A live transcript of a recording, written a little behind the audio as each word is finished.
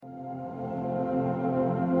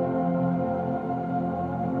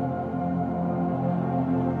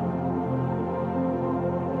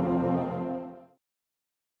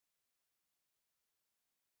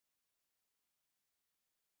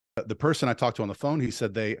the person I talked to on the phone, he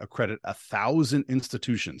said they accredit 1,000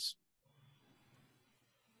 institutions.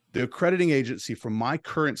 The accrediting agency for my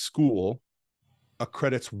current school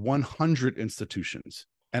accredits 100 institutions.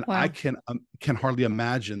 And Wow. I can hardly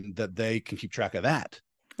imagine that they can keep track of that.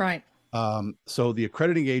 Right. So the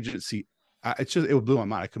accrediting agency, it blew my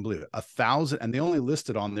mind. I couldn't believe it. 1,000, and they only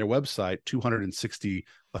listed on their website 260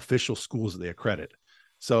 official schools that they accredit.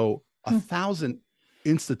 So 1,000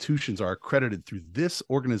 institutions are accredited through this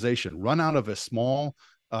organization, run out of a small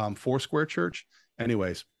Foursquare church.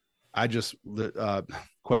 Anyways, I just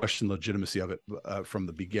question legitimacy of it from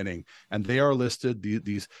the beginning. And they are listed,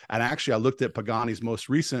 these, and actually I looked at Pagani's most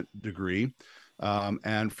recent degree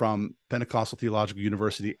and from Pentecostal Theological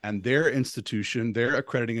University, and their institution, their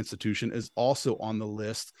accrediting institution, is also on the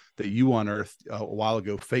list that you unearthed a while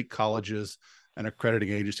ago, fake colleges and accrediting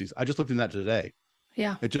agencies. I just looked into that today.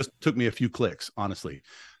 Yeah. It just took me a few clicks, honestly.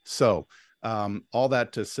 So all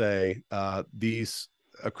that to say, these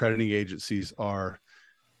accrediting agencies are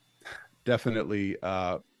definitely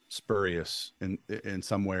spurious in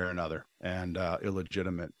some way or another, and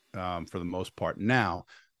illegitimate for the most part. Now,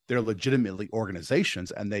 they're legitimately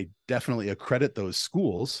organizations, and they definitely accredit those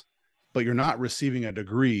schools, but you're not receiving a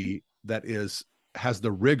degree that has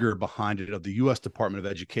the rigor behind it of the U.S. Department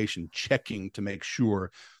of Education checking to make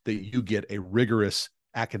sure that you get a rigorous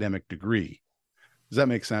academic degree. Does that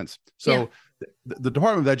make sense? So yeah. The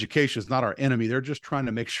Department of Education is not our enemy. They're just trying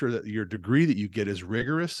to make sure that your degree that you get is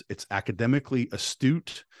rigorous. It's academically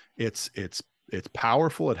astute. It's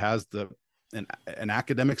powerful. It has an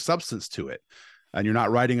academic substance to it. And you're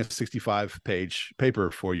not writing a 65-page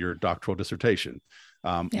paper for your doctoral dissertation.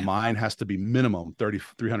 Mine has to be minimum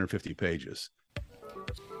 350 pages.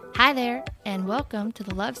 Hi there, and welcome to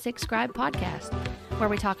the Love Sick Scribe podcast, where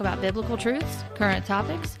we talk about biblical truths, current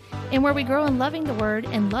topics, and where we grow in loving the Word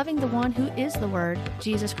and loving the one who is the Word,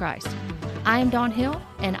 Jesus Christ. I am Dawn Hill,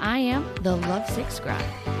 and I am the Love Sick Scribe.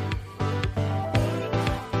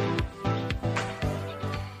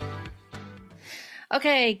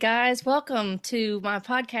 Okay, guys, welcome to my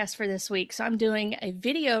podcast for this week. So I'm doing a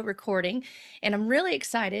video recording, and I'm really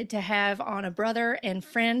excited to have on a brother and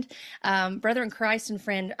friend, brother in Christ and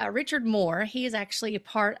friend, Richard Moore. He is actually a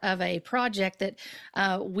part of a project that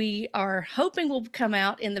we are hoping will come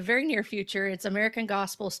out in the very near future. It's American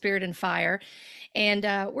Gospel, Spirit and Fire. And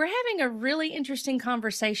we're having a really interesting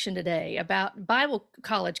conversation today about Bible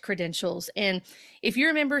college credentials. And if you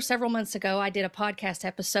remember, several months ago, I did a podcast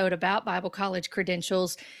episode about Bible college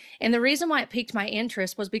credentials. And the reason why it piqued my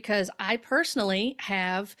interest was because I personally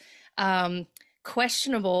have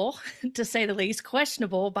questionable, to say the least,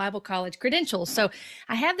 questionable Bible college credentials. So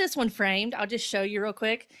I have this one framed. I'll just show you real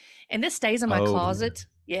quick. And this stays in my closet.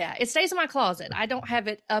 Yeah, it stays in my closet. I don't have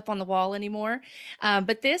it up on the wall anymore.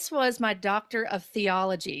 But this was my Doctor of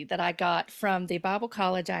Theology that I got from the Bible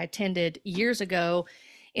college I attended years ago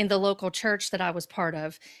in the local church that I was part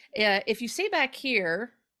of. If you see back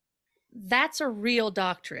here, that's a real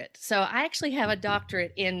doctorate. So I actually have a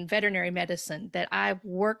doctorate in veterinary medicine that I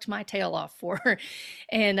worked my tail off for.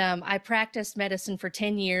 And I practiced medicine for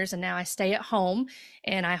 10 years, and now I stay at home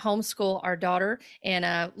and I homeschool our daughter.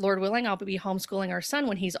 And Lord willing, I'll be homeschooling our son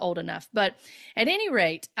when he's old enough. But at any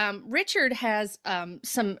rate, Richard has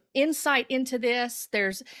some insight into this.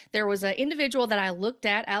 There was an individual that I looked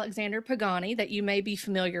at, Alexander Pagani, that you may be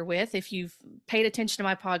familiar with. If you've paid attention to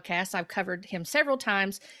my podcast, I've covered him several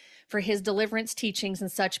times for his deliverance teachings and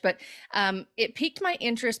such, but it piqued my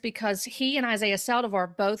interest because he and Isaiah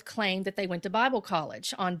Saldivar both claimed that they went to Bible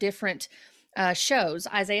college on different shows.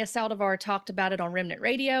 Isaiah Saldivar talked about it on Remnant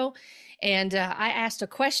Radio, and I asked a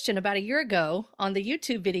question about a year ago on the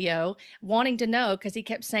YouTube video, wanting to know, because he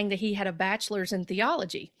kept saying that he had a bachelor's in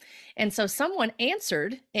theology. And so someone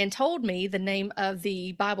answered and told me the name of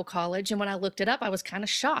the Bible college, and when I looked it up, I was kind of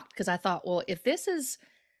shocked, because I thought, well, if this is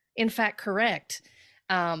in fact correct,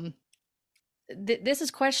 this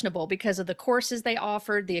is questionable because of the courses they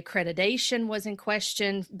offered. The accreditation was in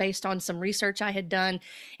question based on some research I had done.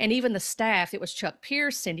 And even the staff, it was Chuck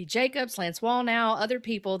Pierce, Cindy Jacobs, Lance Wallnow, other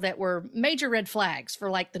people that were major red flags for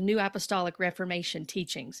like the New Apostolic Reformation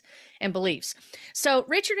teachings and beliefs. So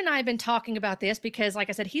Richard and I have been talking about this because, like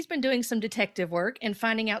I said, he's been doing some detective work and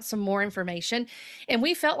finding out some more information. And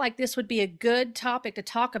we felt like this would be a good topic to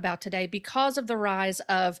talk about today because of the rise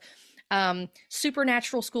of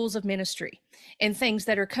supernatural schools of ministry and things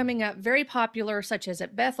that are coming up very popular, such as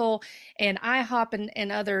at Bethel and IHOP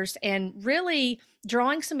and others, and really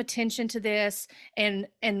drawing some attention to this and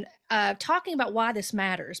talking about why this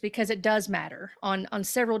matters, because it does matter on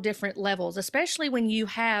several different levels, especially when you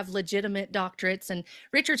have legitimate doctorates. And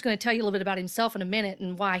Richard's going to tell you a little bit about himself in a minute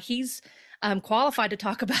and why he's qualified to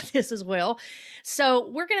talk about this as well. So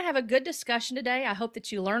we're going to have a good discussion today. I hope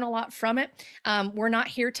that you learn a lot from it. We're not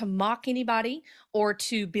here to mock anybody or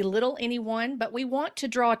to belittle anyone, but we want to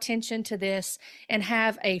draw attention to this and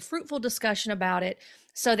have a fruitful discussion about it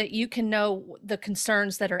so that you can know the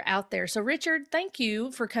concerns that are out there. So, Richard, thank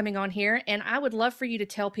you for coming on here. And I would love for you to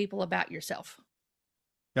tell people about yourself.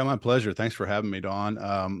 Yeah, my pleasure. Thanks for having me,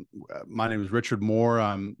 Dawn. My name is Richard Moore.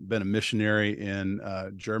 I've been a missionary in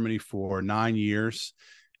Germany for 9 years,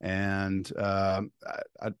 and I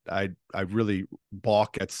really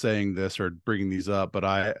balk at saying this or bringing these up,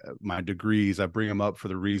 but my degrees, I bring them up for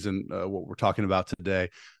the reason what we're talking about today.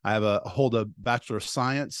 I hold a Bachelor of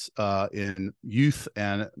Science in Youth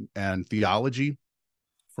and Theology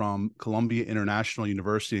from Columbia International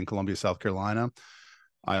University in Columbia, South Carolina.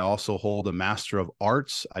 I also hold a Master of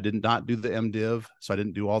Arts. I did not do the MDiv, so I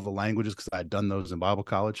didn't do all the languages because I had done those in Bible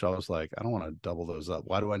college. So I was like, I don't want to double those up.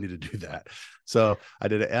 Why do I need to do that? So I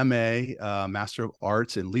did an MA, Master of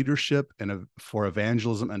Arts in Leadership and for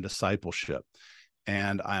Evangelism and Discipleship.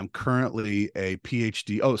 And I'm currently a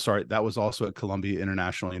PhD. Oh, sorry, that was also at Columbia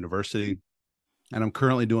International University. And I'm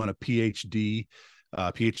currently doing a PhD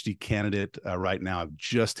candidate right now. I've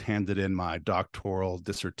just handed in my doctoral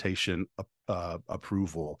dissertation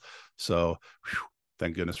approval. So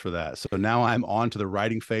thank goodness for that. So now I'm on to the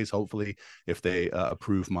writing phase, hopefully, if they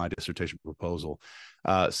approve my dissertation proposal.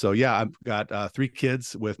 So yeah, I've got 3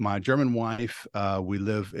 kids with my German wife. We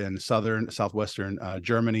live in southwestern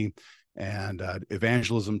Germany, and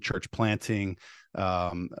evangelism, church planting,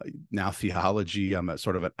 now theology. I'm a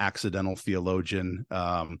sort of an accidental theologian.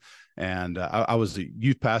 And I was a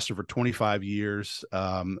youth pastor for 25 years.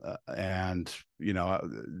 And,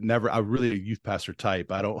 I'm really a youth pastor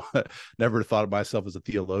type. I don't never thought of myself as a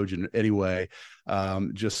theologian anyway.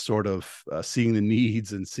 Just sort of seeing the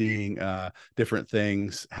needs and seeing different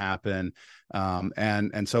things happen.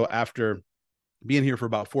 And so after being here for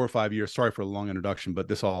about 4 or 5 years, sorry for a long introduction, but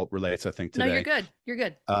this all relates, I think, today. No, you're good. You're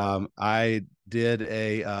good. I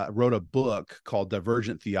wrote a book called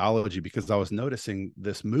Divergent Theology because I was noticing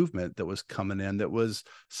this movement that was coming in that was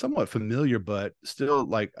somewhat familiar, but still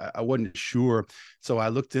like I wasn't sure. So I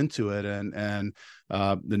looked into it, and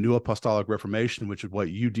the New Apostolic Reformation, which is what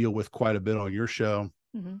you deal with quite a bit on your show.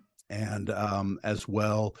 Mm-hmm. And as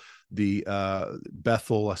well, the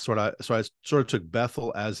Bethel. I sort of took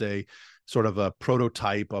Bethel as a sort of a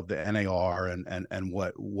prototype of the NAR and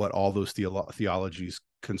what all those theologies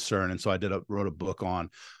concern. And so I wrote a book on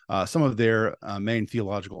some of their main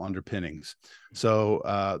theological underpinnings. So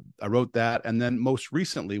I wrote that. And then most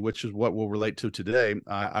recently, which is what we'll relate to today,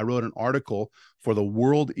 I wrote an article for the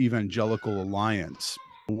World Evangelical Alliance.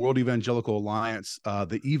 World Evangelical Alliance,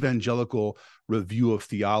 the Evangelical Review of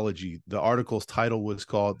Theology. The article's title was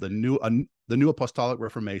called The New Apostolic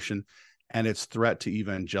Reformation and Its Threat to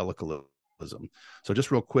Evangelicalism. So just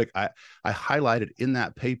real quick, I highlighted in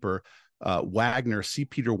that paper Wagner. C.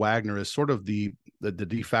 Peter Wagner is sort of the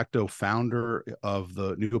de facto founder of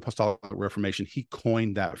the New Apostolic Reformation. He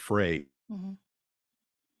coined that phrase. Mm-hmm.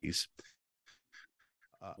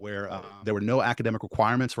 Where there were no academic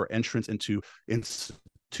requirements for entrance into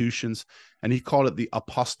institutions, and he called it the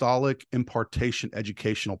apostolic impartation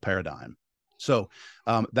educational paradigm. So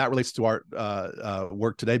that relates to our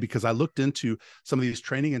work today, because I looked into some of these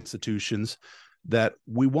training institutions that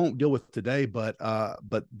we won't deal with today, but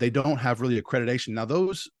they don't have really accreditation. Now,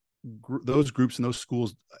 those groups and those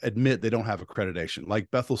schools admit they don't have accreditation,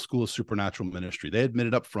 like Bethel School of Supernatural Ministry. They admit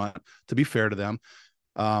it up front, to be fair to them.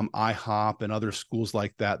 IHOP and other schools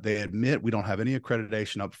like that, they admit we don't have any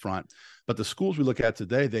accreditation up front. But the schools we look at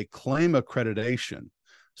today, they claim accreditation.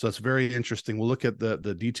 So it's very interesting. We'll look at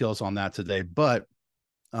the details on that today. But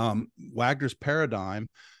Wagner's paradigm,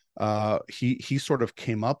 he sort of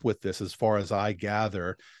came up with this, as far as I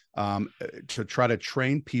gather, to try to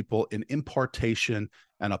train people in impartation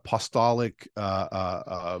and apostolic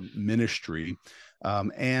ministry.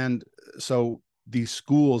 And so these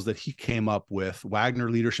schools that he came up with, Wagner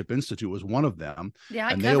Leadership Institute was one of them. Yeah,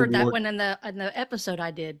 I covered that one in the episode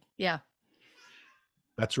I did. Yeah.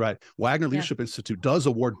 That's right. Wagner Leadership Institute does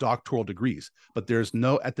award doctoral degrees, but there's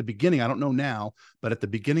no, at the beginning, I don't know now, but at the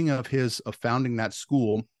beginning of founding that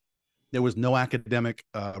school, there was no academic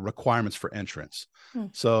requirements for entrance.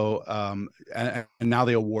 So, and now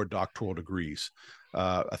they award doctoral degrees.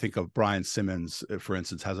 I think of Brian Simmons, for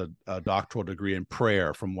instance, has a doctoral degree in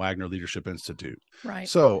prayer from Wagner Leadership Institute. Right.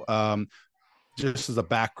 So, just as a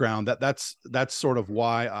background, that's sort of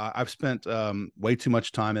why I've spent way too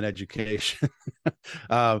much time in education.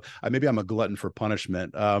 Maybe I'm a glutton for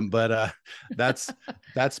punishment, but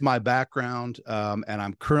that's my background, and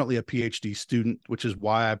I'm currently a PhD student, which is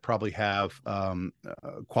why I probably have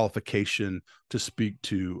qualification to speak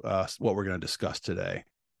to what we're going to discuss today.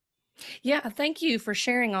 Yeah, thank you for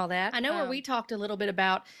sharing all that. I know where we talked a little bit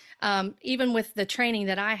about, even with the training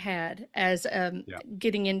that I had as Yeah.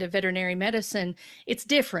 getting into veterinary medicine, it's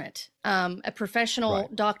different. A professional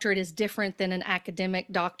Right. doctorate is different than an academic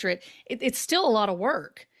doctorate. It's still a lot of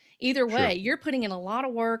work. Either way, Sure. you're putting in a lot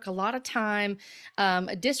of work, a lot of time.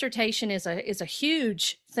 A dissertation is a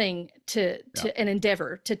huge thing to an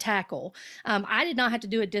endeavor to tackle. I did not have to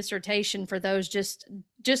do a dissertation for those.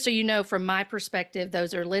 Just so you know, from my perspective,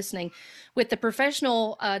 those are listening, with the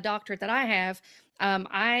professional doctorate that I have.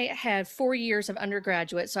 I had 4 years of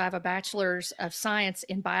undergraduate, so I have a bachelor's of science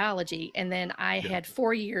in biology, and then I had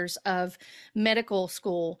 4 years of medical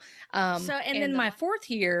school. And then my fourth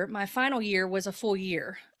year, my final year, was a full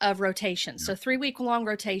year of rotations, so 3-week long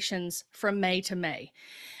rotations from May to May.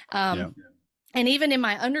 And even in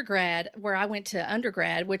my undergrad, where I went to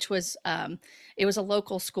undergrad, which was it was a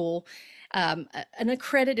local school, an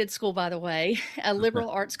accredited school, by the way, a liberal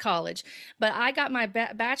arts college. But I got my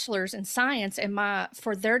bachelor's in science, and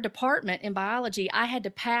for their department in biology, I had to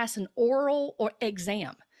pass an oral or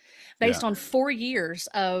exam based on 4 years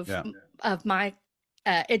of my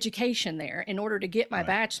education there in order to get my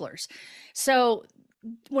bachelor's. So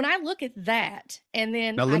when I look at that, and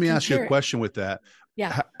then now let me ask you a question with that.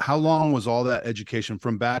 Yeah. How long was all that education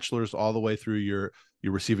from bachelor's all the way through you're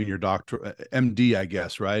receiving your doctorate, MD, I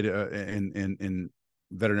guess, right? In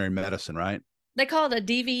veterinary medicine, right? They call it a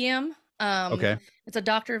DVM. Okay. It's a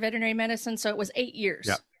doctor of veterinary medicine. So it was 8 years.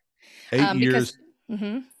 Yeah. 8 years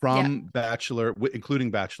from yeah. bachelor,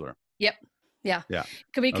 including bachelor. Yep. Yeah. Yeah.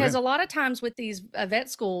 Because a lot of times with these vet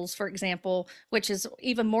schools, for example, which is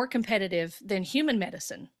even more competitive than human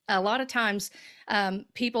medicine, a lot of times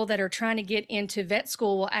people that are trying to get into vet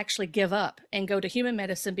school will actually give up and go to human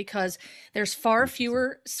medicine because there's far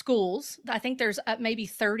fewer schools. I think there's maybe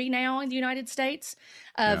 30 now in the United States,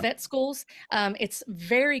 vet schools. It's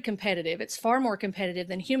very competitive. It's far more competitive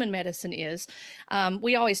than human medicine is.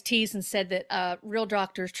 We always teased and said that real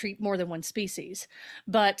doctors treat more than one species.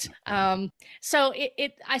 But so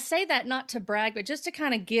I say that not to brag, but just to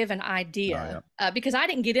kind of give an idea, because I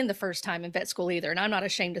didn't get in the first time in vet school either. And I'm not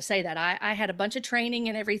ashamed to say that. I had a bunch of training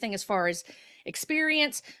and everything as far as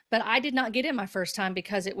experience, but I did not get in my first time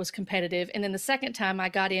because it was competitive. And then the second time I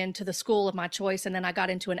got into the school of my choice, and then I got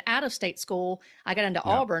into an out-of-state school. I got into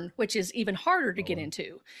Auburn, which is even harder to get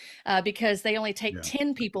into because they only take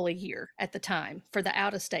 10 people a year at the time for the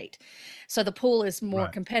out-of-state. So the pool is more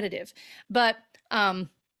competitive. But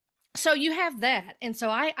so you have that. And so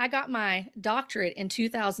I got my doctorate in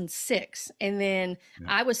 2006. And then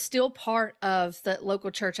I was still part of the local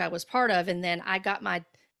church I was part of. And then I got my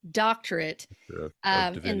doctorate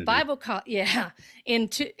in Bible college. In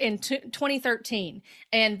 2013.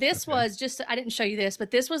 And this was just, I didn't show you this,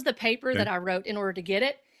 but this was the paper that I wrote in order to get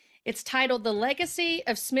it. It's titled The Legacy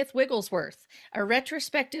of Smith Wigglesworth, a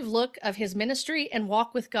retrospective look of his ministry and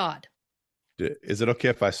walk with God. Is it okay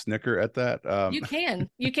if I snicker at that? You can,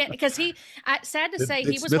 because sad to say,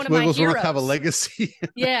 he was Smith one of my heroes. Have a legacy.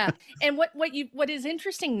 Yeah. And what is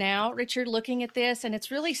interesting now, Richard, looking at this, and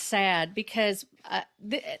it's really sad because,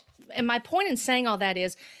 and my point in saying all that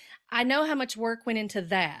is, I know how much work went into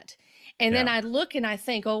that. And then I look and I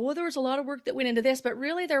think, oh, well, there was a lot of work that went into this, but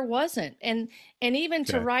really there wasn't. And even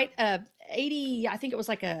to write 80, I think it was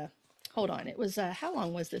like hold on, it was, how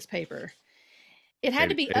long was this paper? It had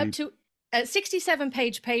to be up to a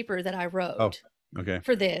 67-page paper that I wrote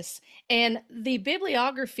for this. And the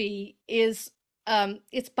bibliography is,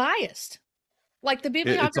 it's biased. Like the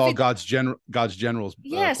bibliography. It's all God's generals.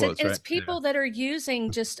 Yes. Quotes, and it's people that are using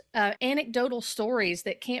just anecdotal stories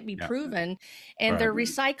that can't be proven. And they're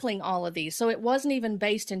recycling all of these. So it wasn't even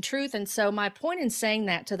based in truth. And so my point in saying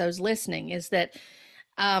that to those listening is that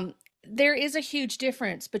there is a huge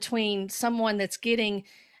difference between someone that's getting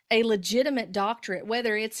a legitimate doctorate,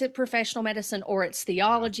 whether it's in professional medicine or it's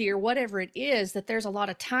theology or whatever it is, that there's a lot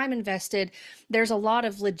of time invested. There's a lot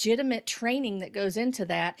of legitimate training that goes into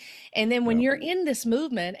that. And then when you're in this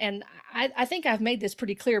movement, and I think I've made this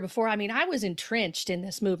pretty clear before, I mean, I was entrenched in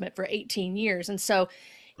this movement for 18 years. And so,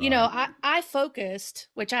 you know, I focused,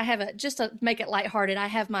 which I have just to make it lighthearted, I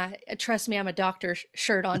have my, trust me, I'm a doctor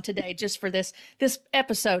shirt on today just for this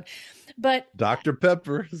episode. But Dr.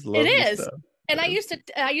 Pepper is lovely. It is. Stuff. And I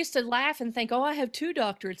used to laugh and think, oh, I have 2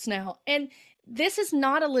 doctorates now. And this is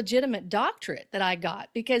not a legitimate doctorate that I got,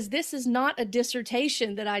 because this is not a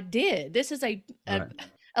dissertation that I did. This is a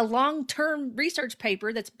long-term research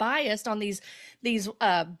paper that's biased on these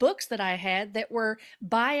books that I had that were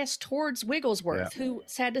biased towards Wigglesworth, who,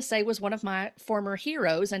 sad to say, was one of my former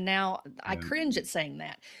heroes, and now I cringe at saying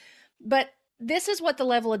that. But this is what the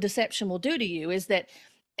level of deception will do to you, is that,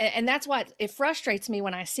 and that's why it frustrates me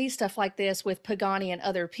when I see stuff like this with Pagani and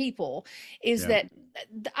other people, is that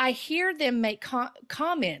I hear them make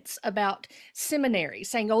comments about seminaries,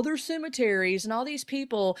 saying, oh, they're cemeteries, and all these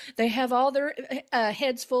people, they have all their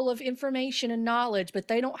heads full of information and knowledge, but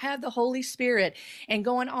they don't have the Holy Spirit, and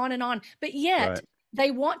going on and on. But yet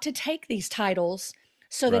they want to take these titles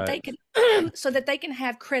so that they can so that they can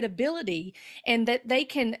have credibility, and that they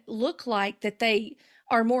can look like that they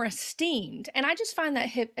are more esteemed. And I just find that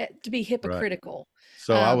to be hypocritical.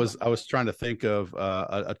 So I was trying to think of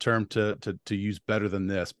a term to use better than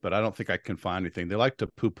this, but I don't think I can find anything. They like to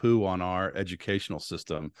poo-poo on our educational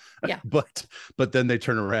system, but then they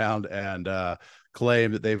turn around and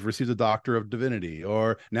claim that they've received a Doctor of Divinity,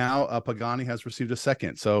 or now Pagani has received a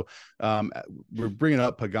second. So we're bringing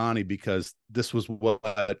up Pagani because this was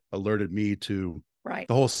what alerted me to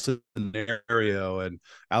the whole scenario and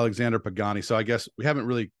Alexander Pagani. So I guess we haven't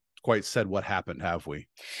really quite said what happened, have we?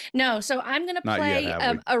 No. So I'm going to play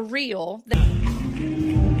a reel. Alexander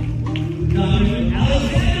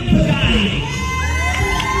Pagani.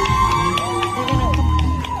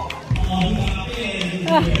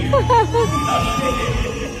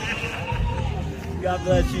 God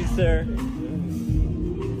bless you, sir.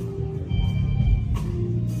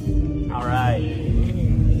 All right.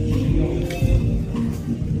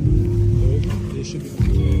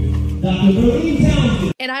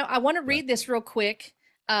 And I want to read this real quick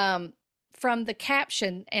from the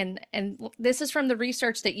caption, and this is from the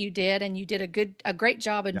research that you did, and you did a great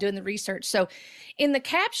job in doing the research. So in the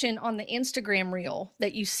caption on the Instagram reel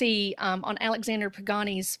that you see on Alexander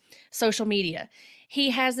Pagani's social media, he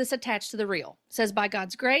has this attached to the reel. It says, by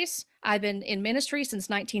God's grace, I've been in ministry since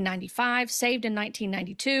 1995, saved in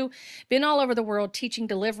 1992, been all over the world teaching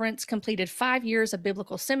deliverance, completed 5 years of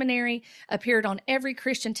biblical seminary, appeared on every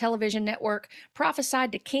Christian television network,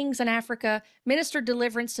 prophesied to kings in Africa, ministered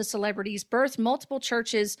deliverance to celebrities, birthed multiple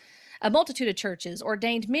churches, a multitude of churches,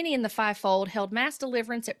 ordained many in the fivefold, held mass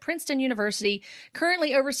deliverance at Princeton University,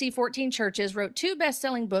 currently oversee 14 churches, wrote 2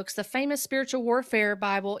 best-selling books. The famous Spiritual Warfare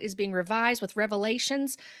Bible is being revised with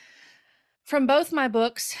revelations from both my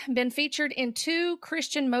books, been featured in 2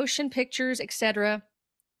 Christian motion pictures, etc.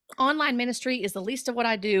 Online ministry is the least of what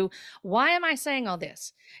I do. Why am I saying all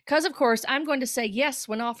this? Because, of course, I'm going to say yes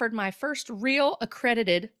when offered my first real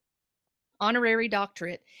accredited honorary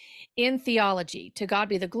doctorate in theology. To God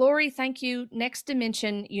be the glory. Thank you, Next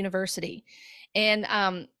Dimension University. And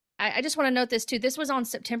I just want to note this too. This was on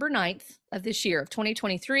September 9th of this year of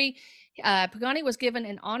 2023. Pagani was given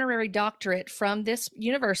an honorary doctorate from this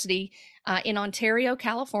university in Ontario,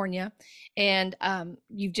 California. And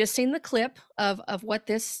you've just seen the clip of what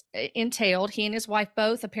this entailed. He and his wife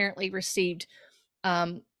both apparently received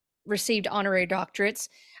honorary doctorates.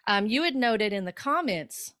 You had noted in the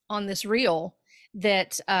comments on this reel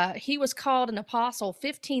that he was called an apostle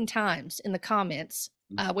 15 times in the comments,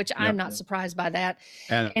 which I'm not surprised by that.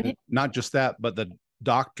 And not just that, but the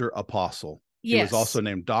Dr. Apostle. He was also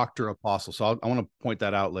named Dr. Apostle. So I want to point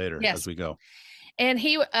that out later as we go. And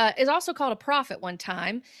he is also called a prophet one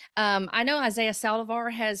time. I know Isaiah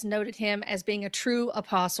Saldivar has noted him as being a true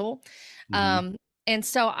apostle. And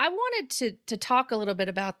so I wanted to talk a little bit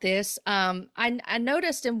about this. I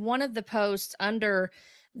noticed in one of the posts under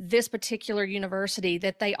this particular university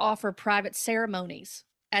that they offer private ceremonies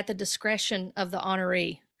at the discretion of the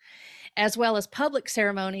honoree, as well as public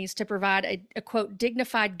ceremonies to provide a quote,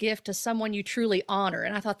 dignified gift to someone you truly honor.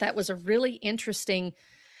 And I thought that was a really interesting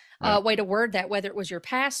way to word that, whether it was your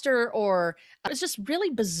pastor or it's just really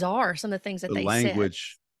bizarre, some of the things that they said.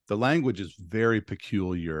 The language is very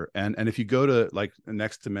peculiar. And if you go to like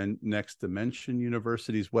Next Dimension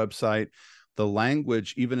University's website, the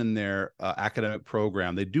language, even in their academic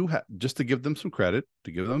program, they do have, just to give them some credit,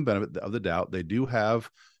 to give them benefit of the doubt, they do have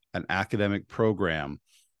an academic program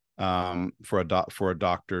for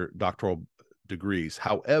doctoral degrees.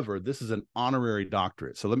 However, this is an honorary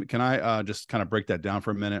doctorate. So can I just kind of break that down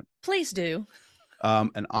for a minute? Please do.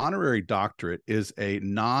 An honorary doctorate is a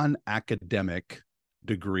non-academic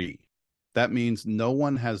degree. That means no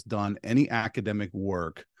one has done any academic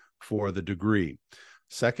work for the degree.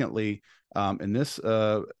 Secondly, in this,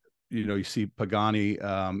 you see Pagani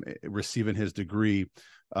receiving his degree.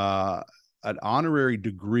 an honorary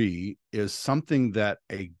degree is something that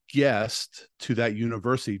a guest to that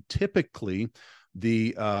university, typically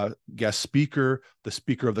the guest speaker, the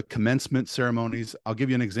speaker of the commencement ceremonies. I'll give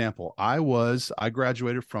you an example. I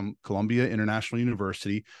graduated from Columbia International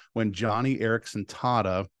University when Johnny Erickson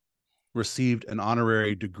Tata received an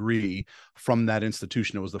honorary degree from that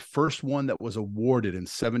institution. It was the first one that was awarded in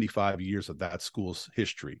 75 years of that school's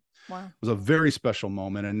history. Wow. It was a very special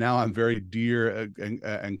moment. And now I'm very dear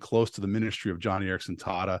and close to the ministry of Johnny Erickson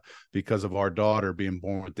Tata because of our daughter being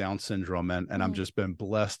born with Down syndrome. And I've just been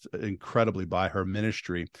blessed incredibly by her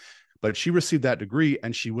ministry. But she received that degree,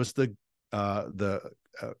 and she was made the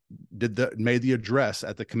address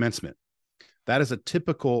at the commencement. That is a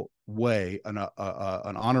typical way an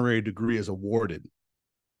honorary degree is awarded.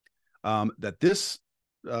 That this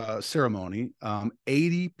ceremony,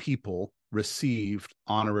 80 people received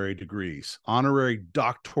honorary degrees, honorary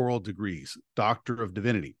doctoral degrees, Doctor of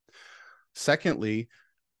Divinity. Secondly,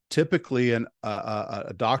 typically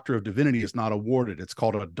a Doctor of Divinity is not awarded. It's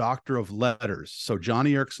called a Doctor of Letters. So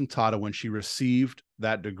Johnny Erickson Tata, when she received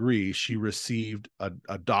that degree, she received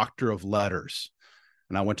a Doctor of Letters.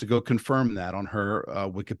 And I went to go confirm that on her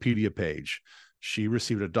Wikipedia page. She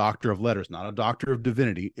received a Doctor of Letters, not a Doctor of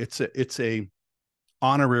Divinity. It's a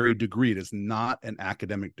honorary degree. It is not an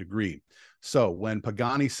academic degree. So when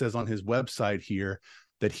Pagani says on his website here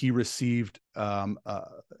that he received a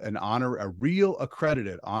real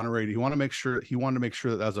accredited honorary, he wanted to make sure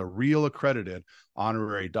that that's a real accredited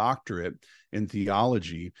honorary doctorate in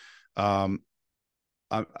theology. I'm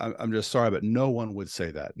just sorry, but no one would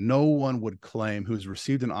say that. No one would claim who's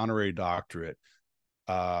received an honorary doctorate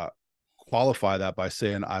qualify that by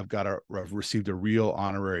saying I've received a real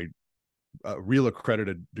real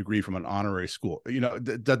accredited degree from an honorary school.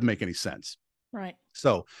 It doesn't make any sense. Right.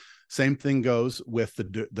 So same thing goes with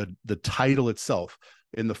the title itself.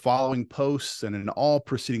 In the following posts and in all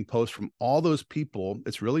preceding posts from all those people,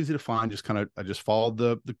 it's really easy to find. I just followed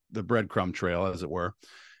the breadcrumb trail, as it were.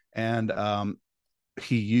 And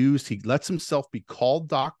he lets himself be called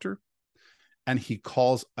doctor, and he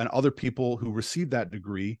calls, and other people who receive that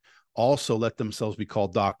degree also let themselves be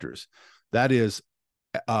called doctors. That is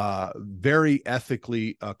very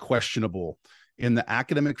ethically questionable. In the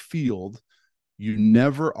academic field, you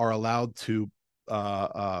never are allowed to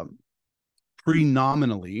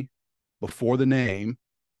pre-nominally, before the name,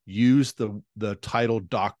 use the title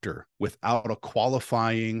doctor without a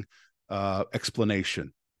qualifying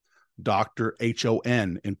explanation. Dr.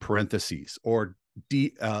 HON in parentheses, or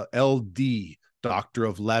LD, Doctor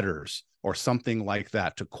of Letters, or something like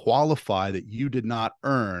that, to qualify that you did not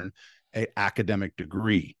earn an academic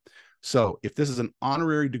degree. So if this is an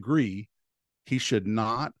honorary degree, he should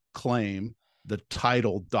not claim the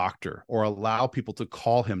title doctor or allow people to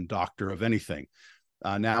call him doctor of anything.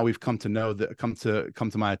 Now we've come to know that, come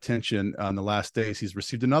to my attention in the last days, he's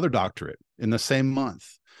received another doctorate in the same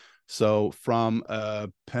month. So from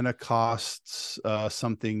Pentecostal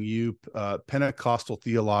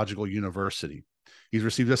Theological University, he's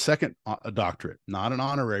received a second doctorate, not an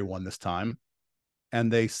honorary one this time. And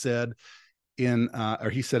they said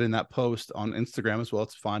he said in that post on Instagram as well,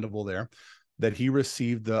 it's findable there, that he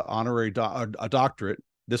received the honorary doctorate.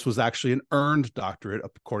 This was actually an earned doctorate,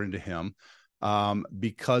 according to him,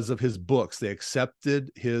 because of his books. They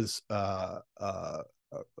accepted his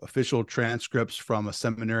official transcripts from a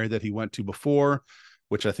seminary that he went to before,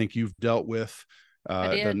 which I think you've dealt with.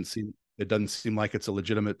 It doesn't seem like it's a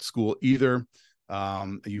legitimate school either.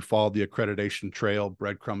 You followed the accreditation trail,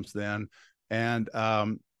 breadcrumbs then, and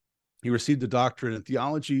he received a doctorate in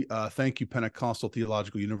theology. Thank you, Pentecostal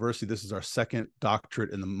Theological University. This is our second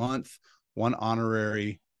doctorate in the month, one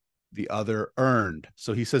honorary, the other earned.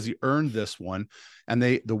 So he says he earned this one. And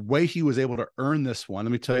the way he was able to earn this one,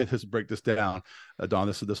 let me tell you this, break this down, Don,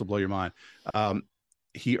 this will blow your mind.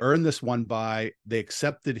 He earned this one they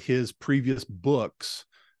accepted his previous books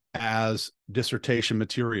as dissertation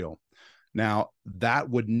material. Now, that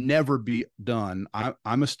would never be done.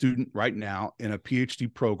 I'm a student right now in a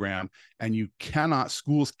PhD program, and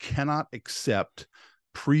schools cannot accept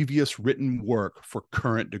previous written work for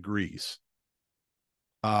current degrees.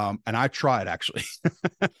 And I tried, actually,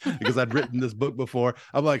 because I'd written this book before.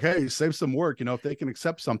 I'm like, hey, save some work. If they can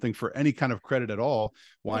accept something for any kind of credit at all,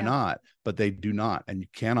 why not? But they do not, and you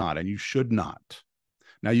cannot, and you should not.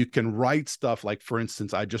 Now, you can write stuff like, for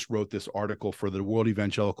instance, I just wrote this article for the World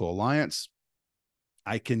Evangelical Alliance.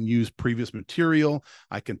 I can use previous material.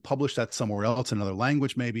 I can publish that somewhere else in another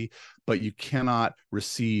language, maybe, but you cannot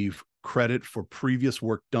receive credit for previous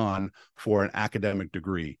work done for an academic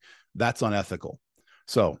degree. That's unethical.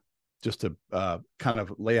 So just to kind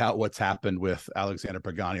of lay out what's happened with Alexander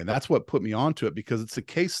Pagani. And that's what put me onto it, because it's a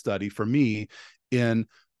case study for me in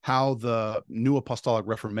how the New Apostolic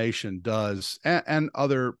Reformation does, and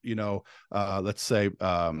other, let's say,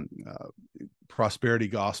 prosperity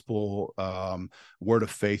gospel, word of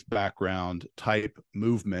faith background type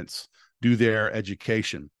movements do their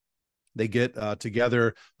education. They get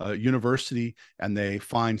together a university and they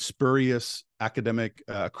find spurious academic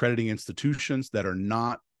accrediting institutions that are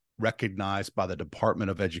not recognized by the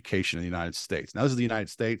Department of Education in the United States. Now, this is the United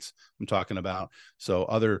States I'm talking about. So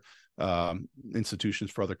other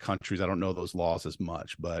institutions for other countries, I don't know those laws as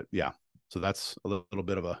much, but yeah. So that's a little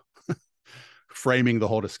bit of a framing the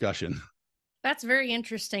whole discussion. That's very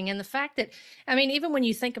interesting. And the fact that, I mean, even when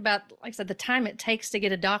you think about, like I said, the time it takes to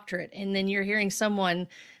get a doctorate, and then you're hearing someone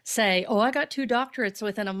say, oh, I got 2 doctorates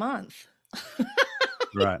within a month.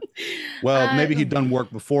 Right. Well, maybe he'd done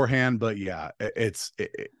work beforehand, but yeah,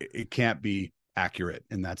 it can't be accurate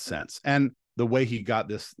in that sense. And the way he got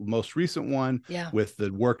this most recent one, with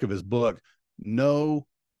the work of his book, no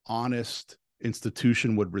honest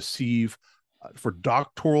institution would receive for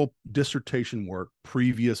doctoral dissertation work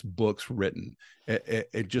previous books written.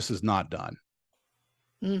 It just is not done.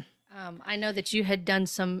 I know that you had done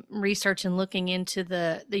some research and looking into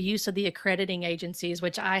the use of the accrediting agencies,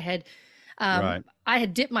 which I had I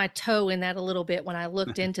had dipped my toe in that a little bit when I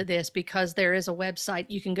looked into this, because there is a website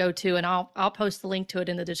you can go to, and I'll post the link to it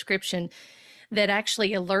in the description, that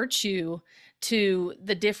actually alerts you to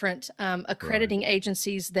the different accrediting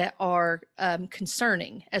agencies that are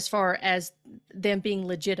concerning as far as them being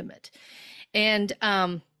legitimate. And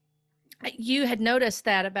you had noticed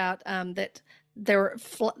that about that there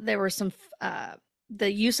were some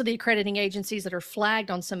the use of the accrediting agencies that are flagged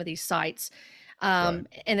on some of these sites, and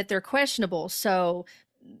that they're questionable. So,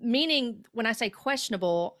 meaning when I say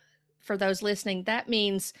questionable, for those listening, that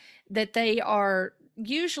means that they are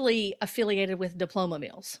usually affiliated with diploma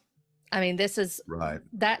mills. I mean, this is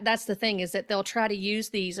that's the thing, is that they'll try to use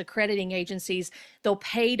these accrediting agencies. They'll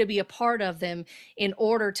pay to be a part of them in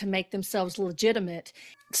order to make themselves legitimate.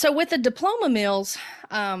 So with the diploma mills,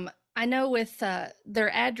 I know with their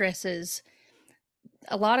addresses,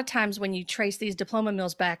 a lot of times when you trace these diploma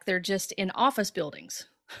mills back, they're just in office buildings.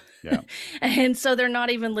 Yeah. And so they're not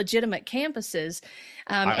even legitimate campuses.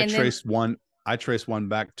 I traced one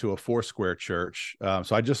back to a Foursquare church.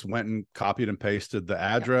 So I just went and copied and pasted the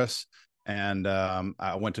address, and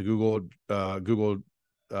I went to Google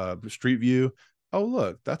Street View. Oh,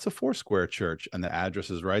 look, that's a Foursquare church, and the address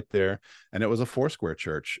is right there. And it was a Foursquare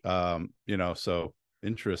church. So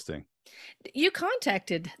interesting. You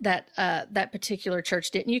contacted that particular church,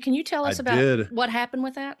 didn't you? Can you tell us about what happened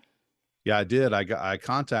with that? Yeah, I did. I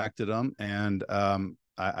contacted them, and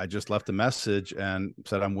I just left a message and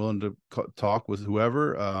said I'm willing to talk with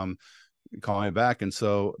whoever, call me back. And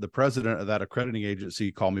so the president of that accrediting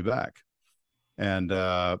agency called me back, and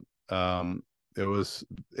it was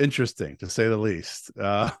interesting, to say the least.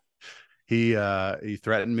 He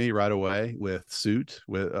threatened me right away with suit.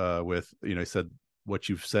 He said, what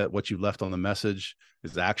you've left on the message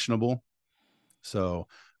is actionable. So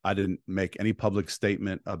I didn't make any public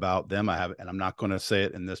statement about them. And I'm not going to say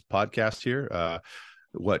it in this podcast here,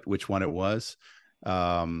 which one it was. He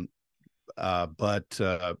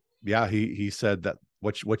said that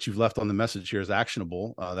what you've left on the message here is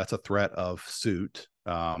actionable. That's a threat of suit.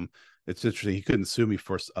 It's interesting. He couldn't sue me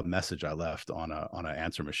for a message I left on an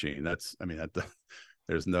answer machine. That's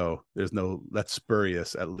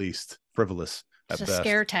spurious, at least frivolous. It's a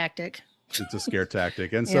scare tactic. It's a scare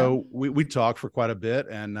tactic. And so we talked for quite a bit,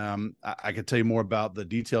 and I could tell you more about the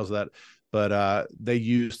details of that, but they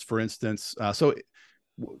used, for instance,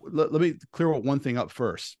 let me clear one thing up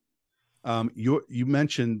first. You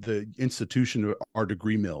mentioned the institution are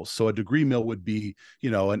degree mills. So a degree mill would be,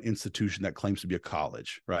 an institution that claims to be a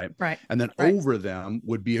college, right? Right. And then over them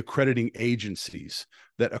would be accrediting agencies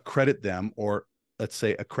that accredit them, or let's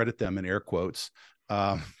say accredit them in air quotes,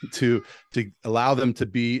 to allow them to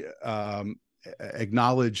be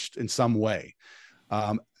acknowledged in some way.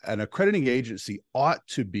 An accrediting agency ought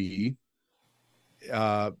to be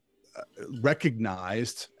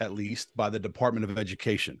recognized, at least by the Department of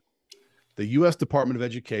Education. The U.S. Department of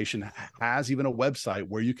Education has even a website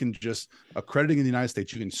where you can just, accrediting in the United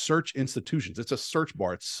States, you can search institutions. It's a search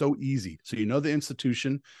bar. It's so easy. So you know the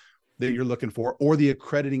institution that you're looking for, or the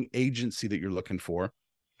accrediting agency that you're looking for.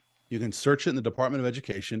 You can search it in the Department of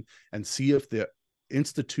Education and see if the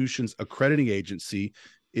institution's accrediting agency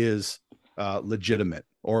is legitimate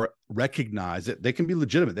or recognize it. They can be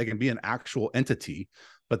legitimate. They can be an actual entity,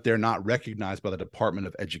 but they're not recognized by the Department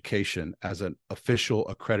of Education as an official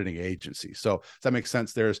accrediting agency. So does that make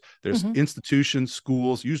sense? There's institutions,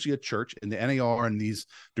 schools, usually a church. In the NAR and these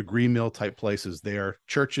degree mill type places, they are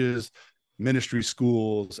churches, ministry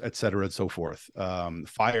schools, et cetera, and so forth.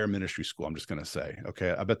 Fire ministry school, I'm just going to say.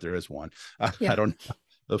 Okay, I bet there is one. Yeah. I don't know.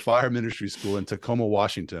 The fire ministry school in Tacoma,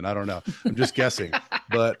 Washington. I don't know. I'm just guessing.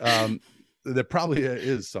 But there probably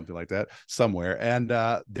is something like that somewhere. And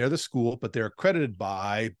they're the school, but they're accredited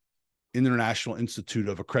by International Institute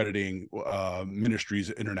of Accrediting Ministries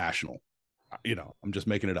International. I'm just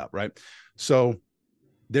making it up, right? So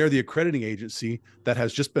they're the accrediting agency that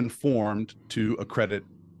has just been formed to accredit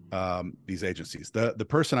these agencies. The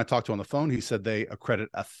person I talked to on the phone, he said they accredit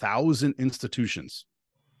 1,000 institutions.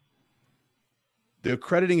 The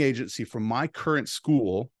accrediting agency for my current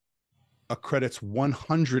school accredits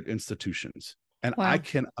 100 institutions, and wow. I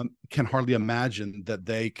can hardly imagine that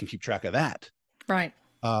they can keep track of that. Right.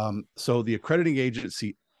 So the accrediting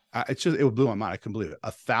agency, it blew my mind. I couldn't believe it.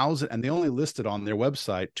 1,000, and they only listed on their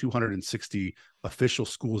website 260 official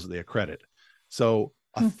schools that they accredit. So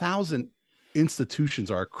 1,000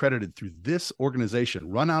 institutions are accredited through this organization,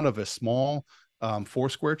 run out of a small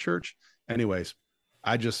Foursquare church. Anyways,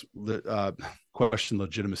 I just question the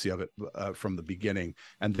legitimacy of it from the beginning.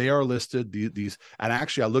 And they are listed, these, and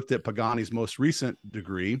actually I looked at Pagani's most recent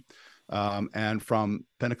degree and from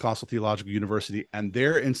Pentecostal Theological University, and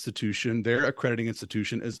their institution, their accrediting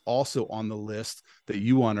institution, is also on the list that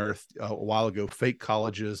you unearthed a while ago, fake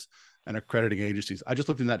colleges and accrediting agencies. I just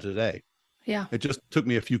looked into that today. Yeah. It just took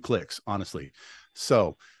me a few clicks, honestly.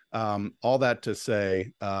 So all that to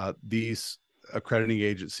say, these accrediting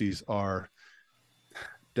agencies are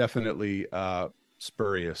definitely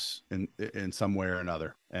spurious in some way or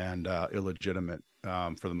another, and illegitimate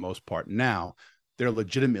for the most part. Now, they're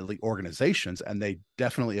legitimately organizations, and they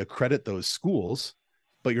definitely accredit those schools,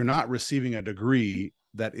 but you're not receiving a degree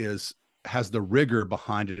that has the rigor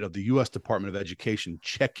behind it of the U.S. Department of Education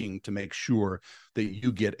checking to make sure that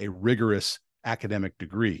you get a rigorous academic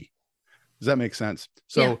degree. Does that make sense?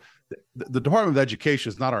 So yeah. The Department of Education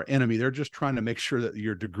is not our enemy. They're just trying to make sure that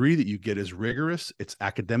your degree that you get is rigorous. It's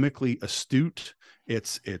academically astute.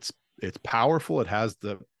 It's powerful. It has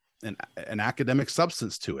an academic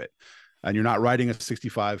substance to it. And you're not writing a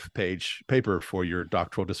 65-page paper for your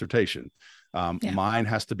doctoral dissertation. Mine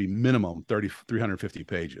has to be minimum 350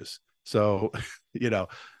 pages. So,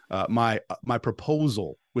 my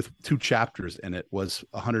proposal with 2 chapters in it was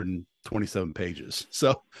 127 pages.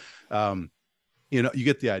 So, you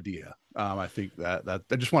get the idea. I think that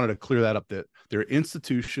I just wanted to clear that up, that there are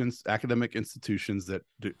institutions, academic institutions that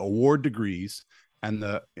award degrees, and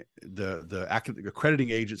the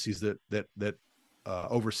accrediting agencies that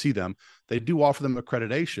oversee them. They do offer them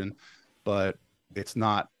accreditation, but it's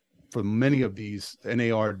not, for many of these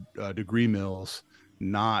NAR degree mills,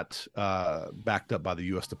 not backed up by the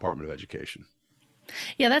U.S. Department of Education.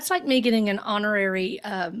 Yeah, that's like me getting an honorary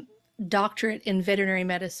doctorate in veterinary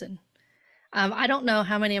medicine. I don't know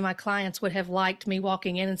how many of my clients would have liked me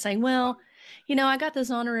walking in and saying, well, I got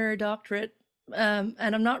this honorary doctorate, and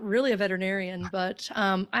I'm not really a veterinarian, but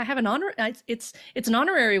I have an honor. It's an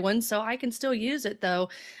honorary one, so I can still use it though,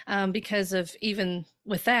 because of, even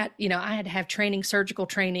with that, I had to have surgical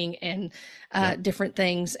training, and different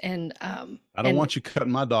things. And I don't want you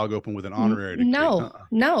cutting my dog open with an honorary degree.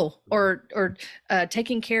 No, or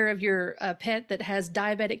taking care of your pet that has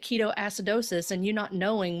diabetic ketoacidosis, and you not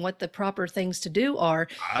knowing what the proper things to do are.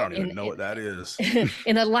 I don't even know what that is.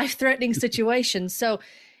 In a life-threatening situation. So,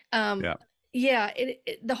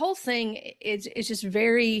 the whole thing is just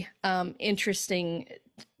very interesting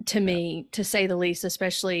to me, to say the least.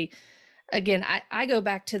 Especially, again, I go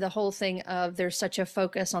back to the whole thing of, there's such a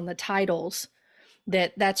focus on the titles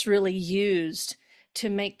that's really used to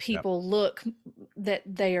make people look that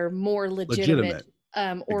they are more legitimate.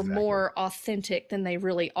 Or exactly. more authentic than they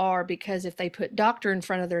really are, because if they put doctor in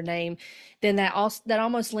front of their name, then that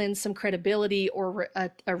almost lends some credibility or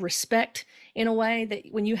a respect, in a way, that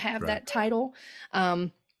when you have that title,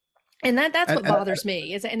 and that's what bothers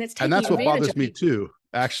me, and it's taking, and that's what bothers me too.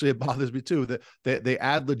 Actually, it bothers me too, that they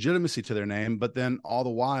add legitimacy to their name, but then all the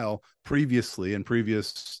while, previously in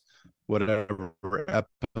previous whatever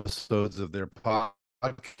episodes of their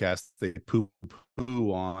podcast, they poo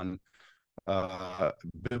on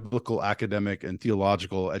biblical, academic, and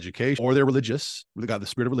theological education, or they're religious, they got the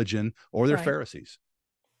spirit of religion, or they're Pharisees.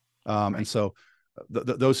 And so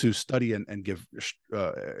those who study and give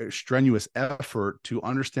strenuous effort to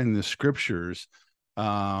understanding the scriptures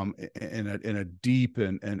in a deep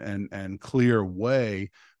and clear way,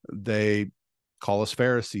 they call us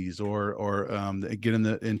Pharisees, or they get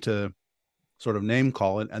into sort of name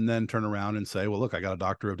call it, and then turn around and say, well, look, I got a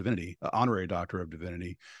doctor of divinity, honorary doctor of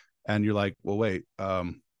divinity. And you're like, well, wait,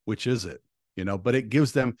 which is it? But it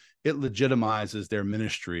gives them, it legitimizes their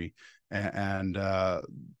ministry. And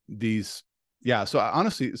these, yeah. So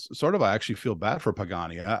honestly, I actually feel bad for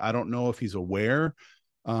Pagani. I don't know if he's aware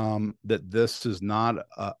that this is not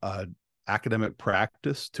a academic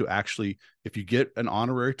practice to actually, if you get an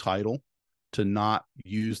honorary title, to not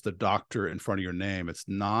use the doctor in front of your name. It's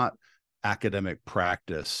not academic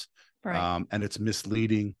practice. Right. And it's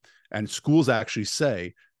misleading. And schools actually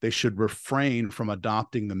say they should refrain from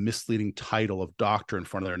adopting the misleading title of doctor in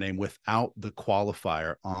front of their name without the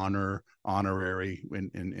qualifier honorary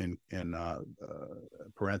in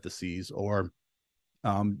parentheses, or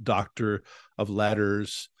doctor of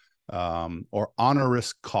letters, or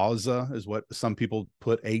honoris causa is what some people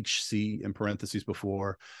put HC in parentheses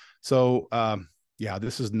before. So yeah,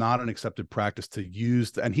 this is not an accepted practice to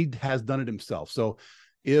use, and he has done it himself. So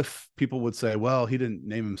if people would say, well, he didn't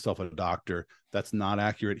name himself a doctor, that's not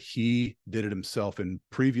accurate. He did it himself in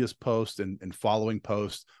previous posts and following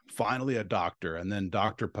posts, finally a doctor, and then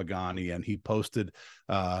Dr. Pagani, and he posted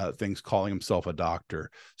things calling himself a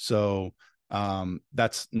doctor. So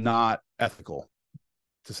that's not ethical,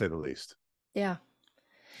 to say the least. Yeah.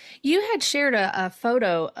 You had shared a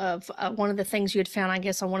photo of one of the things you had found, I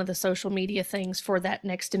guess, on one of the social media things for that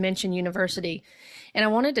Next Dimension University. And I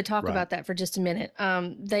wanted to talk about that for just a minute.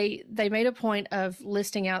 They made a point of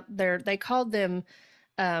listing out they called them,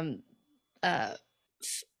 I can't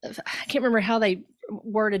remember how they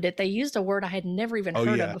worded it. They used a word I had never even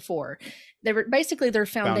heard of before. They were basically their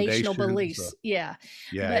foundational beliefs. But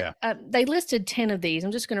they listed 10 of these.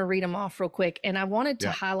 I'm just going to read them off real quick. And I wanted to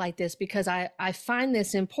highlight this because I find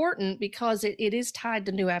this important because it is tied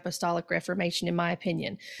to New Apostolic Reformation, in my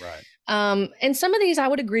opinion. Right. And some of these, I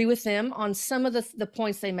would agree with them on some of the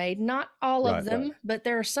points they made, not all of them, but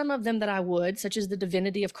there are some of them that I would, such as the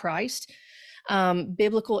divinity of Christ,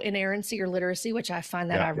 biblical inerrancy or literacy, which I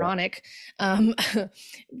find that ironic,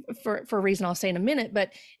 for a reason I'll say in a minute,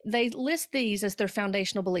 but they list these as their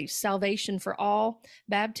foundational beliefs: salvation for all,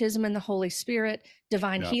 baptism in the Holy Spirit,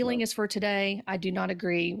 divine healing is for today. I do not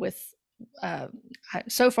agree with,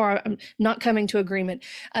 so far, I'm not coming to agreement.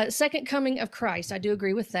 Second coming of Christ, I do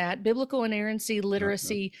agree with that. Biblical inerrancy,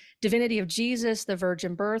 literacy, divinity of Jesus, the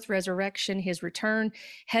virgin birth, resurrection, his return,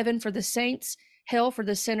 heaven for the saints, hell for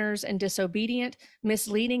the sinners and disobedient,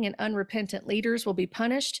 misleading and unrepentant leaders will be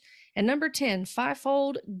punished. And number 10,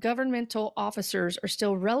 fivefold governmental officers are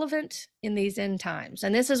still relevant in these end times.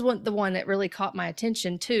 And this is the one that really caught my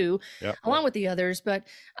attention too, along with the others. But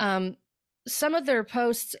some of their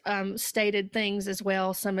posts stated things as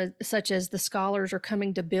well, such as the scholars are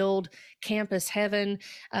coming to build campus heaven.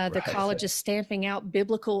 The college is stamping out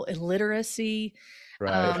biblical illiteracy.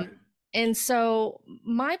 And so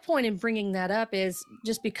my point in bringing that up is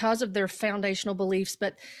just because of their foundational beliefs,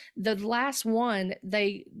 but the last one,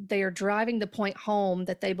 they are driving the point home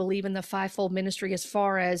that they believe in the fivefold ministry as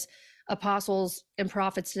far as apostles and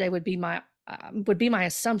prophets today would be my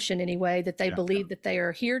assumption anyway, that they believe that they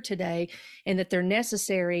are here today and that they're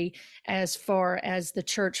necessary as far as the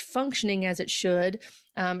church functioning as it should.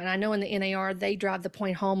 And I know in the NAR, they drive the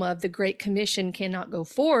point home of the Great Commission cannot go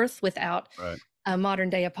forth without modern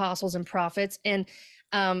day apostles and prophets. And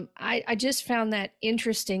I just found that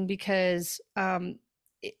interesting because I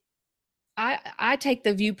take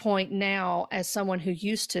the viewpoint now as someone who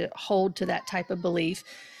used to hold to that type of belief,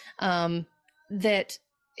 that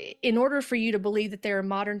in order for you to believe that there are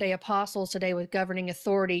modern day apostles today with governing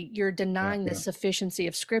authority, you're denying the sufficiency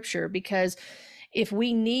of Scripture. Because if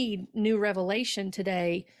we need new revelation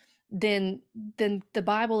today, then the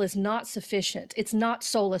Bible is not sufficient. It's not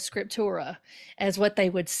sola scriptura, as what they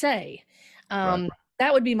would say.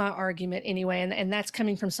 That would be my argument anyway, and that's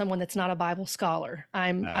coming from someone that's not a Bible scholar.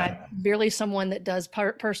 I'm merely someone that does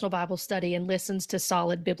personal Bible study and listens to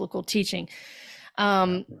solid biblical teaching.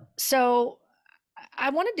 So I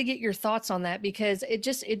wanted to get your thoughts on that, because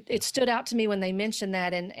it stood out to me when they mentioned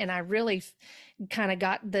that, and I really kind of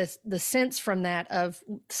got the sense from that of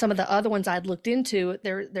some of the other ones I'd looked into.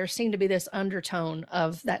 There seemed to be this undertone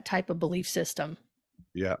of that type of belief system.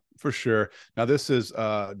 Yeah, for sure. Now, this is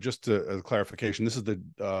just a clarification. This is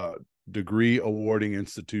the degree awarding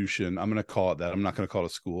institution. I'm going to call it that. I'm not going to call it a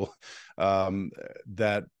school,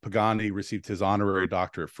 that Pagani received his honorary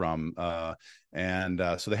doctorate from. And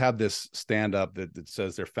so they have this stand up that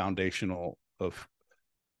says they're foundational of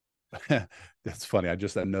That's funny.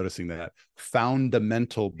 I'm noticing that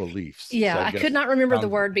fundamental beliefs. Yeah, So I I guess could not remember the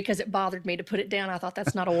found, word because it bothered me to put it down. I thought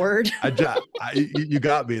that's not a word. you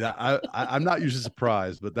got me. I'm not usually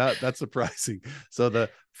surprised, but that's surprising. So the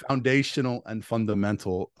foundational and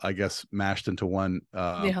fundamental, I guess, mashed into one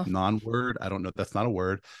Yeah. non-word. I don't know. That's not a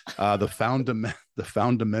word. The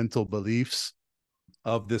fundamental beliefs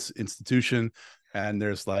of this institution. And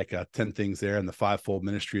there's like 10 things there, and the fivefold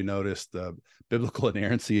ministry you noticed, the biblical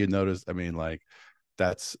inerrancy you noticed. I mean, like,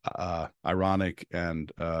 that's ironic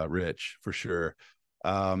and rich for sure.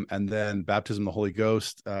 And then baptism of the Holy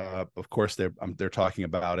Ghost. Of course, they're talking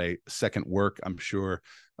about a second work, I'm sure.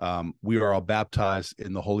 We are all baptized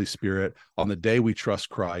in the Holy Spirit on the day we trust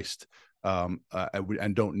Christ, and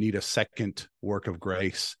don't need a second work of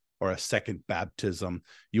grace or a second baptism.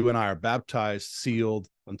 You and I are baptized, sealed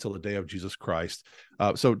until the day of Jesus Christ.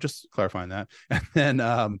 So just clarifying that.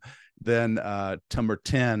 And then number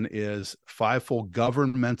 10 is fivefold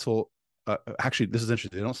governmental. Actually, this is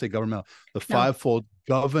interesting. They don't say governmental. The fivefold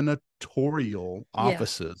gubernatorial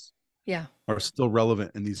offices are still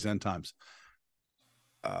relevant in these end times.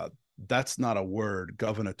 That's not a word,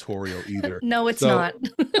 gubernatorial, either. No, it's not.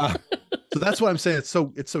 So that's what I'm saying.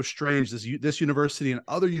 It's so strange. This university and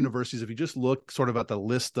other universities, if you just look sort of at the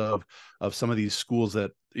list of some of these schools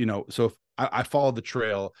that, so if I followed the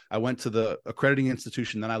trail, I went to the accrediting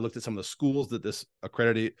institution, then I looked at some of the schools that this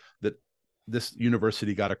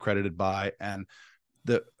university got accredited by, and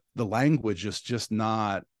the language is just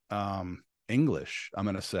not English, I'm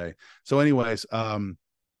going to say. So anyways,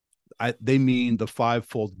 they mean the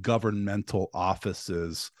fivefold governmental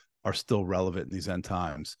offices are still relevant in these end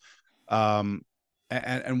times. And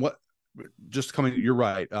what, just coming, you're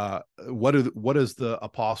right. What does the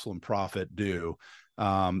apostle and prophet do?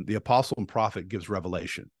 The apostle and prophet gives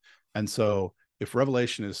revelation. And so if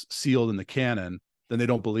revelation is sealed in the canon, then they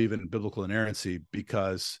don't believe in biblical inerrancy,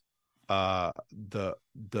 because the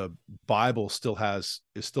Bible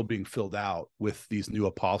is still being filled out with these new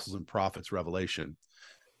apostles and prophets revelation.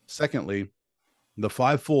 Secondly, the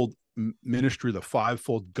fivefold ministry, the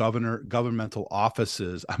fivefold governmental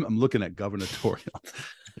offices. I'm looking at gubernatorial,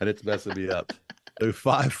 and it's messing me up. The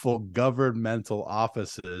fivefold governmental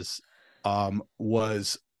offices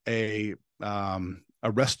was a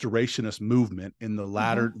restorationist movement in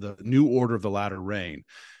the new order of the latter rain.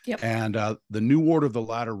 Yep. And the new order of the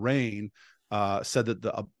latter rain said that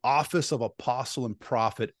the office of apostle and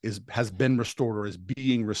prophet has been restored, or is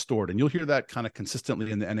being restored. And you'll hear that kind of consistently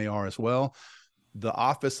in the NAR as well. The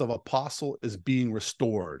office of apostle is being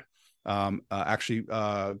restored. Actually,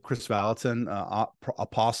 Chris Valentin,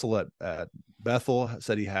 apostle at Bethel,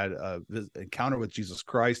 said he had an encounter with Jesus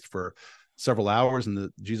Christ for several hours,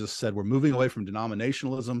 and Jesus said, we're moving away from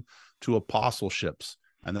denominationalism to apostleships,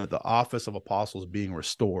 and that the office of apostle is being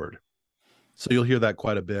restored. So you'll hear that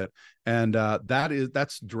quite a bit. And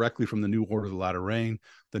that's directly from the New Order of the Latter Rain.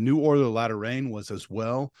 The New Order of the Latter Rain was as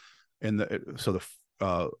well in the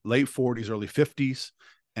late 40s, early 50s,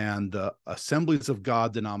 and the Assemblies of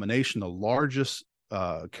God denomination, the largest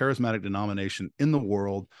charismatic denomination in the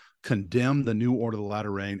world, condemned the New Order of the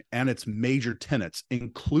Latter Rain and its major tenets,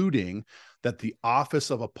 including that the office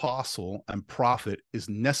of apostle and prophet is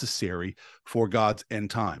necessary for God's end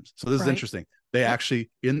times. So this is interesting. They actually,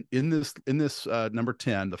 in this number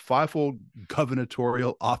 10, the fivefold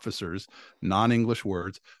gubernatorial officers, non-English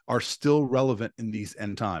words, are still relevant in these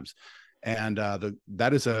end times. And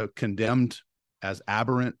that is condemned as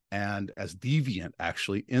aberrant and as deviant,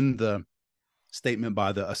 actually, in the statement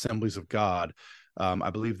by the Assemblies of God. I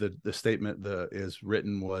believe that the statement is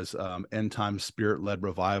written was End Time Spirit-Led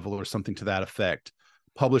Revival, or something to that effect,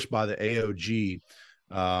 published by the AOG.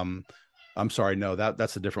 I'm sorry, no,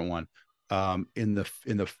 that's a different one. In the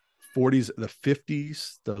 40s, the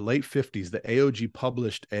 50s, the late 50s, the AOG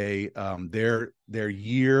published their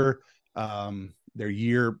year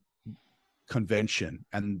convention,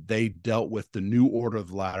 and they dealt with the New Order of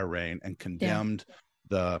the Latter Rain and condemned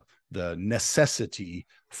the necessity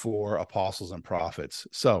for apostles and prophets.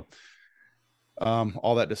 So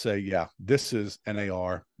all that to say, this is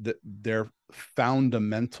NAR. Their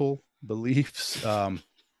fundamental beliefs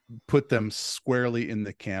put them squarely in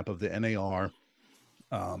the camp of the NAR,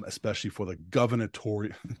 especially for the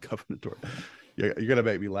gubernatorial. You're gonna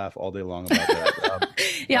make me laugh all day long about that.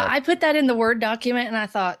 I put that in the Word document, and I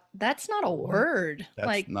thought, that's not a word.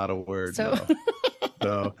 That's not a word. So,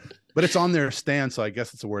 no. But it's on their stand, so I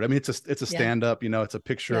guess it's a word. I mean, it's a stand up. It's a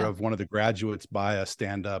picture of one of the graduates by a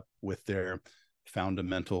stand up with their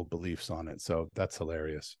fundamental beliefs on it. So that's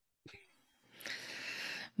hilarious.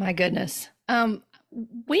 My goodness.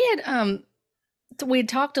 We had We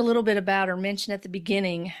talked a little bit about or mentioned at the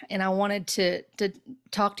beginning, and I wanted to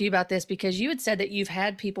talk to you about this because you had said that you've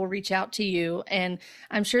had people reach out to you, and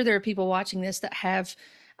I'm sure there are people watching this that have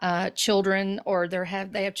children, or they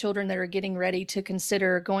have children that are getting ready to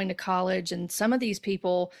consider going to college, and some of these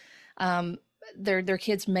people, um, their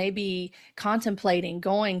kids may be contemplating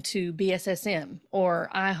going to BSSM or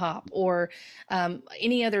IHOP or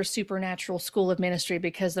any other supernatural school of ministry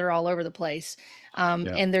because they're all over the place. Yeah.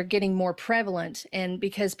 And they're getting more prevalent. And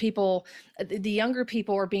because the younger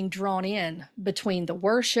people are being drawn in between the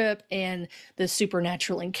worship and the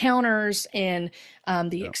supernatural encounters and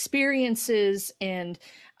the experiences. And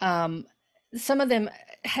some of them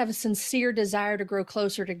have a sincere desire to grow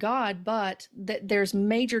closer to God, but there's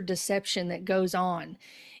major deception that goes on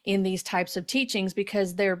in these types of teachings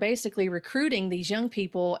because they're basically recruiting these young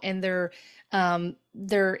people and they're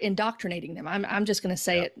indoctrinating them. I'm just going to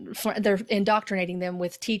say it. They're indoctrinating them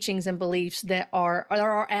with teachings and beliefs that are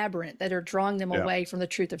aberrant, that are drawing them away from the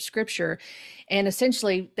truth of Scripture, and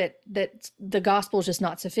essentially that the gospel is just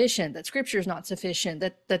not sufficient, that Scripture is not sufficient,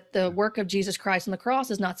 that the work of Jesus Christ on the cross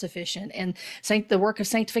is not sufficient, and the work of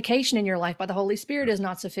sanctification in your life by the Holy Spirit is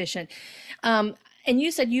not sufficient. And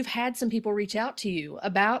you said you've had some people reach out to you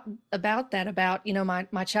about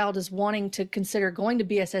my child is wanting to consider going to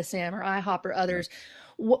BSSM or IHOP or others.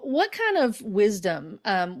 What kind of wisdom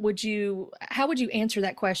how would you answer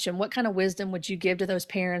that question? What kind of wisdom would you give to those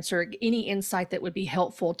parents, or any insight that would be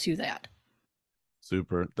helpful to that?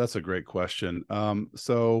 Super. That's a great question.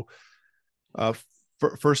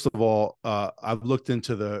 First of all, I've looked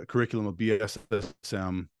into the curriculum of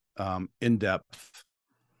BSSM in depth.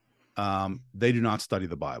 They do not study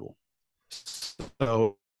the Bible.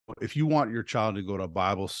 So if you want your child to go to a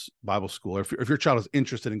Bible school, or if your child is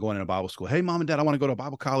interested in going to a Bible school, hey, mom and dad, I want to go to a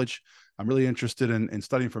Bible college. I'm really interested in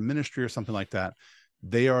studying for ministry or something like that.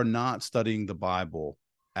 They are not studying the Bible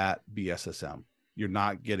at BSSM. You're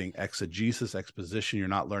not getting exegesis, exposition. You're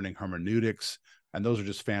not learning hermeneutics. And those are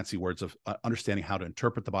just fancy words of understanding how to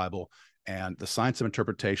interpret the Bible, and the science of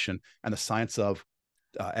interpretation and the science of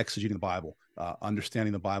exegeting the Bible,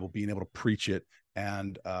 understanding the Bible, being able to preach it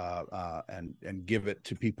and give it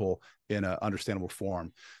to people in an understandable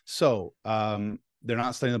form. So they're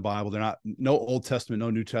not studying the Bible. They're not, no Old Testament, no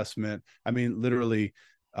New Testament. I mean, literally,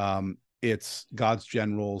 it's God's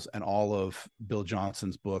Generals and all of Bill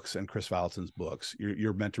Johnson's books and Chris Vallison's books.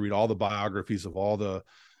 You're meant to read all the biographies of all the,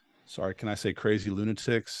 sorry, can I say crazy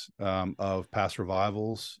lunatics of past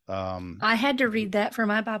revivals? I had to read that for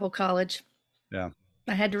my Bible college. Yeah.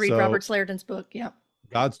 I had to read Robert Slariden's book. Yeah.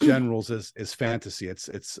 God's Generals is fantasy.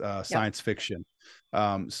 It's science fiction.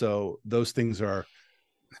 So those things are,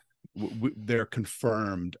 they're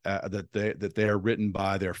confirmed that they are written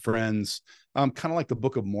by their friends, kind of like the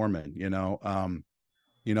Book of Mormon,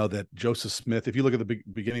 that Joseph Smith, if you look at the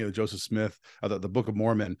beginning of the Joseph Smith, the Book of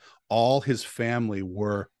Mormon, all his family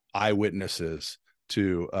were eyewitnesses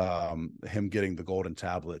to him getting the golden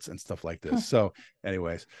tablets and stuff like this. So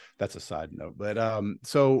anyways, that's a side note, but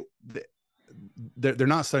so they're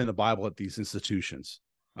not studying the Bible at these institutions.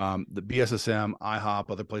 The BSSM, IHOP,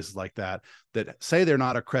 other places like that say they're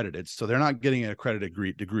not accredited. So they're not getting an accredited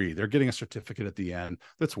degree. They're getting a certificate at the end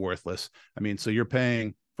that's worthless. I mean, so you're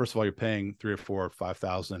paying, first of all, you're paying $3,000 or $4,000 or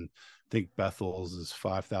 $5,000. I think Bethel's is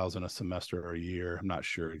 $5,000 a semester or a year. I'm not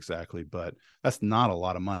sure exactly, but that's not a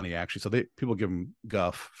lot of money actually. So people give them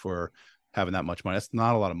guff for having that much money. That's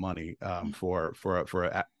not a lot of money for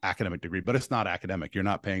an academic degree, but it's not academic. You're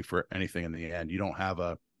not paying for anything in the end. You don't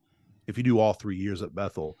have if you do all 3 years at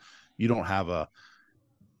Bethel, you don't have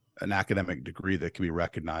an academic degree that can be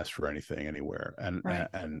recognized for anything anywhere.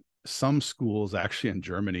 And some schools actually in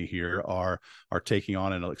Germany here are taking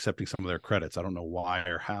on and accepting some of their credits. I don't know why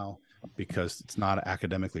or how, because it's not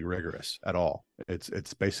academically rigorous at all.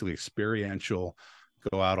 It's basically experiential.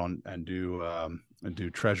 Go out and do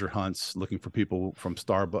treasure hunts, looking for people from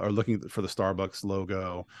Starbucks, or looking for the Starbucks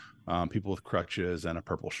logo, people with crutches and a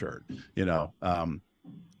purple shirt,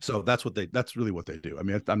 so that's really what they do. I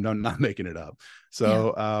mean, I'm not making it up.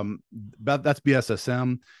 So that's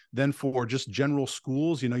BSSM. Then for just general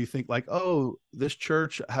schools, you think like, oh, this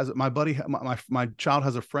church has, my child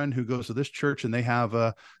has a friend who goes to this church and they have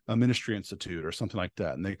a ministry institute or something like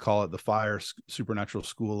that. And they call it the Fire Supernatural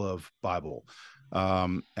School of Bible.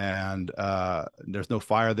 And there's no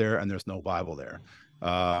fire there and there's no Bible there.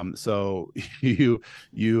 So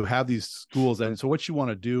you have these schools. And so what you want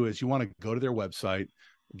to do is you want to go to their website,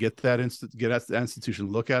 get at the institution,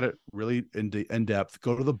 look at it really in depth,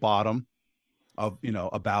 go to the bottom of,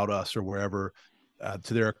 About Us or wherever,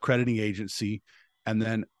 to their accrediting agency, and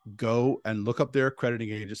then go and look up their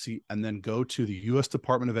accrediting agency, and then go to the U.S.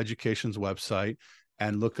 Department of Education's website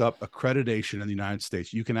and look up accreditation in the United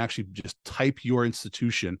States. You can actually just type your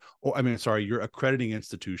institution, your accrediting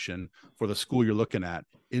institution for the school you're looking at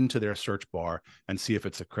into their search bar and see if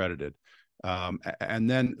it's accredited. And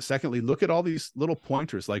then secondly, look at all these little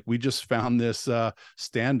pointers. Like we just found this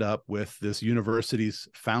stand up with this university's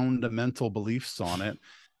fundamental beliefs on it.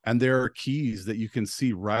 And there are keys that you can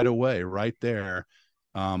see right away, right there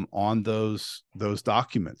on those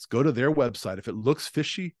documents. Go to their website. If it looks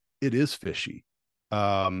fishy, it is fishy.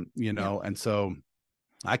 And so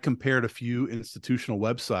I compared a few institutional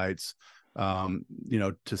websites,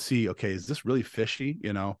 to see, okay, is this really fishy?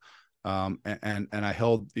 And I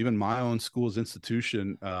held even my own school's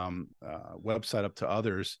institution website up to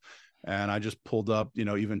others. And I just pulled up,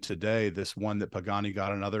 even today, this one that Pagani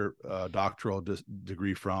got another doctoral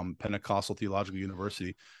degree from, Pentecostal Theological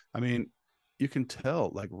University. I mean, you can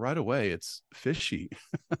tell like right away it's fishy.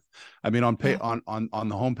 I mean, on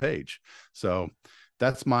the homepage. So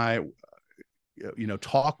that's my,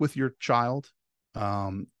 talk with your child,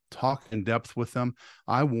 talk in depth with them.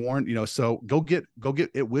 I warn, so go get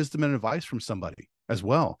wisdom and advice from somebody as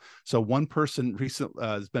well. So one person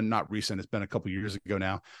it's been a couple of years ago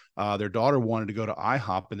now. Their daughter wanted to go to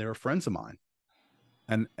IHOP, and they were friends of mine.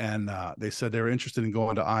 And they said they were interested in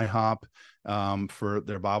going to IHOP for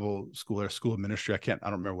their Bible school, their school of ministry. I don't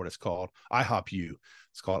remember what it's called. IHOP U.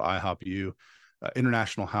 It's called IHOP U,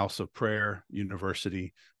 International House of Prayer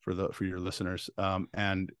University for your listeners.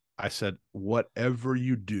 And I said, whatever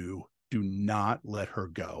you do not let her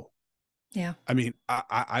go. Yeah. I mean,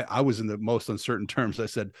 I was in the most uncertain terms. I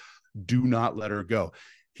said, do not let her go.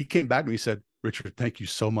 He came back to me and said, Richard, thank you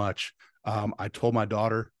so much. I told my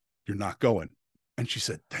daughter, you're not going. And she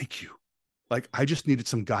said, thank you. Like, I just needed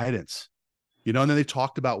some guidance, and then they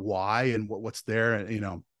talked about why and what's there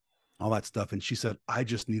and, all that stuff. And she said, I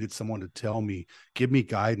just needed someone to tell me, give me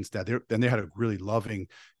guidance, Dad. And they had a really loving,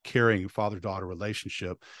 caring father-daughter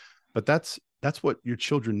relationship. But that's what your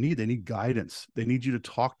children need. They need guidance. They need you to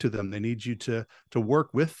talk to them. They need you to work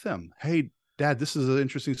with them. Hey, Dad, this is an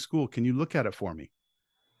interesting school. Can you look at it for me?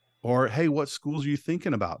 Or, hey, what schools are you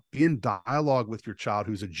thinking about? Be in dialogue with your child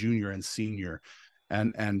who's a junior and senior,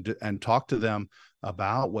 and talk to them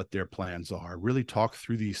about what their plans are. Really talk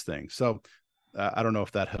through these things. So I don't know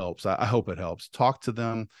if that helps. I hope it helps. Talk to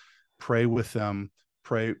them, pray with them,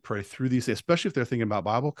 pray through these, especially if they're thinking about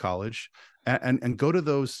Bible college, and go to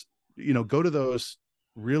those,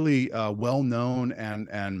 really well-known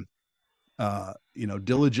and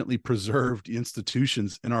diligently preserved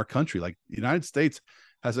institutions in our country. Like the United States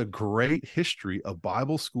has a great history of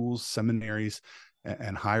Bible schools, seminaries,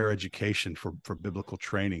 and higher education for biblical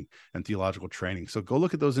training and theological training. So go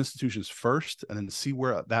look at those institutions first, and then see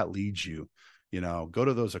where that leads you. Go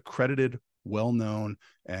to those accredited, well-known,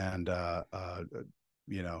 and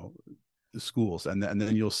schools, and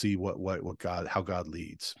then you'll see how God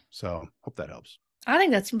leads. So hope that helps. I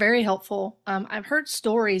think that's very helpful. I've heard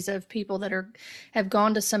stories of people that have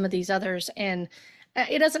gone to some of these others, and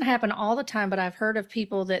it doesn't happen all the time, but I've heard of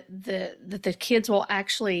people that the kids will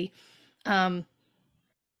actually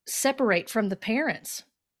separate from the parents.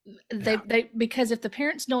 Because if the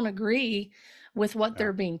parents don't agree with what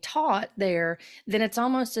they're being taught there, then it's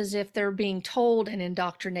almost as if they're being told and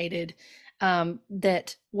indoctrinated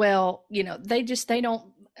that, they don't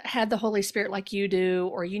have the Holy Spirit like you do,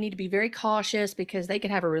 or you need to be very cautious because they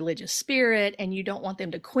could have a religious spirit and you don't want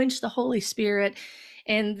them to quench the Holy Spirit.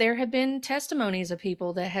 And there have been testimonies of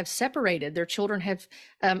people that have separated. Their children have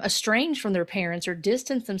estranged from their parents or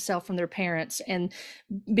distanced themselves from their parents, and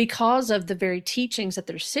because of the very teachings that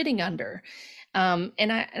they're sitting under. And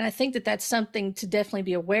I think that that's something to definitely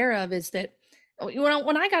be aware of, is that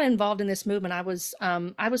when I got involved in this movement, I was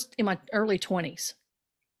in my early 20s.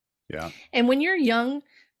 Yeah. And when you're young,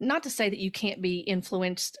 not to say that you can't be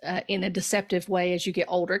influenced in a deceptive way as you get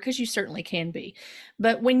older, because you certainly can be.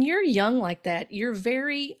 But when you're young like that, you're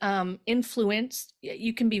very influenced.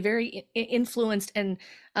 You can be very influenced and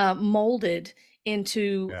molded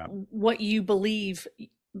into what you believe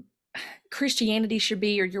Christianity should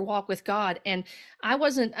be, or your walk with God. And I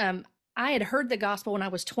wasn't, I had heard the gospel when I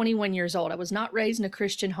was 21 years old. I was not raised in a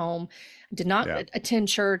Christian home, did not attend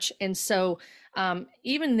church. And so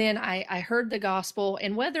even then I heard the gospel,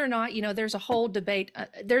 and whether or not, there's a whole debate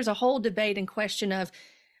and question of,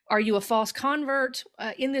 are you a false convert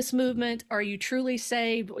in this movement? Are you truly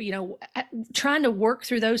saved? Trying to work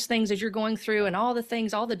through those things as you're going through, and all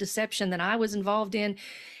the deception that I was involved in,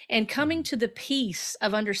 and coming to the peace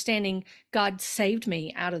of understanding God saved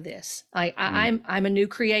me out of this. I'm a new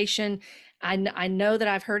creation. I know that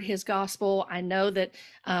I've heard his gospel. I know that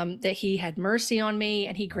that he had mercy on me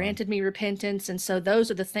and he granted me repentance. And so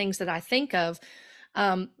those are the things that I think of.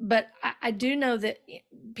 But I do know that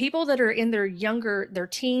people that are in their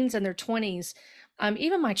teens and their 20s,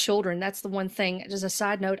 even my children, that's the one thing, just a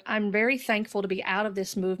side note, I'm very thankful to be out of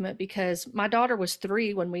this movement because my daughter was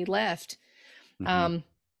 3 when we left.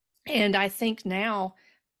 And I think now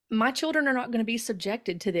my children are not going to be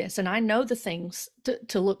subjected to this. And I know the things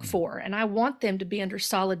to look for. And I want them to be under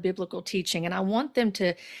solid biblical teaching. And I want them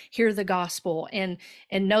to hear the gospel and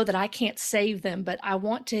know that I can't save them, but I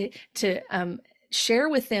want to share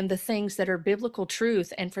with them the things that are biblical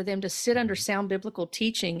truth, and for them to sit under sound biblical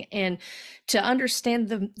teaching and to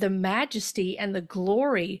understand the majesty and the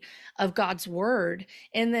glory of God's word,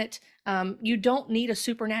 and that you don't need a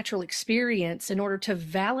supernatural experience in order to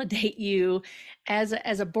validate you as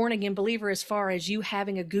a born again believer, as far as you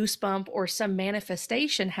having a goosebump or some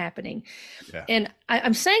manifestation happening. Yeah. And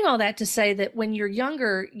I'm saying all that to say that when you're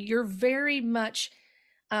younger, you're very much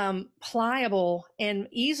pliable and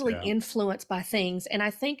easily influenced by things. And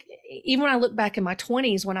I think even when I look back in my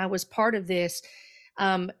 20s, when I was part of this,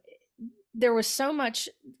 there was so much,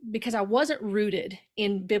 because I wasn't rooted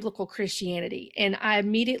in biblical Christianity. And I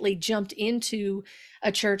immediately jumped into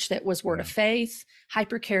a church that was Word of Faith,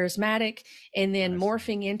 hyper charismatic, and then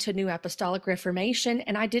morphing into New Apostolic Reformation.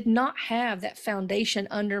 And I did not have that foundation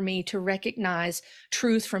under me to recognize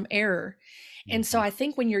truth from error. And so I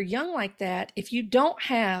think when you're young like that, if you don't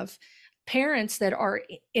have parents that are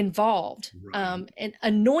involved, and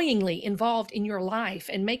annoyingly involved in your life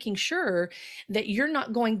and making sure that you're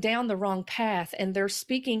not going down the wrong path, and they're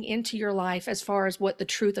speaking into your life as far as what the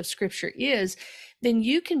truth of Scripture is, then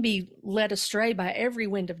you can be led astray by every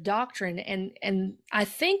wind of doctrine. And I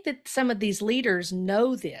think that some of these leaders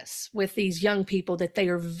know this with these young people, that they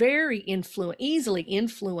are very easily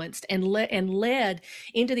influenced and led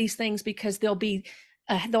into these things, because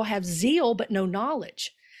they'll have zeal but no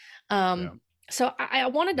knowledge. So I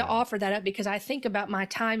wanted to offer that up because I think about my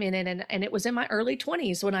time in it, and it was in my early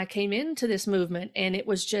 20s when I came into this movement, and it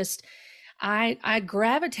was just, I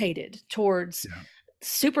gravitated towards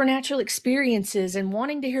supernatural experiences and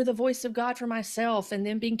wanting to hear the voice of God for myself, and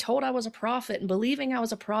then being told I was a prophet and believing I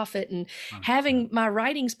was a prophet, and having my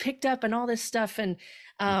writings picked up and all this stuff. And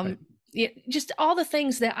just all the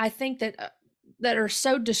things that I think that are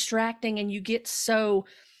so distracting, and you get so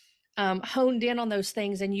honed in on those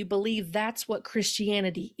things, and you believe that's what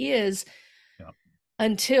Christianity is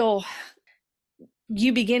until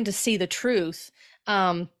you begin to see the truth.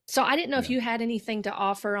 So I didn't know if you had anything to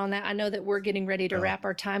offer on that. I know that we're getting ready to wrap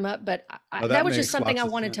our time up, but that was just something I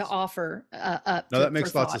wanted to offer up. No, that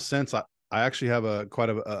makes lots of sense. I actually have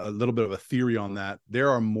a little bit of a theory on that. There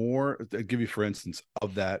are more, to give you, for instance,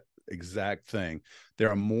 of that exact thing. There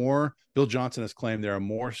are more, Bill Johnson has claimed there are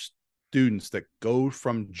more students that go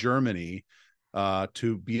from Germany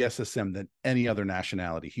to BSSM than any other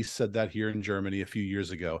nationality. He said that here in Germany a few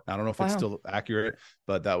years ago. I don't know if it's still accurate,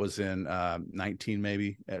 but that was in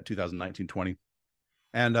 2019, 20.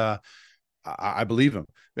 And I believe him.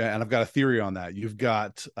 And I've got a theory on that. You've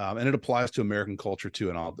got, and it applies to American culture too,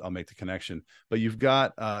 and I'll make the connection. But you've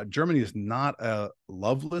got, Germany is not a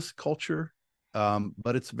loveless culture,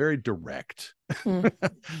 but it's very direct.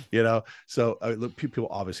 So look, people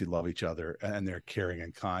obviously love each other and they're caring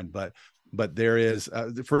and kind, but there is,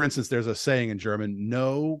 for instance, there's a saying in German: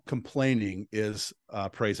 no complaining is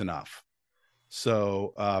praise enough.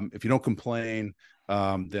 So if you don't complain,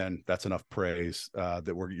 then that's enough praise, that's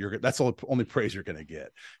the only praise you're going to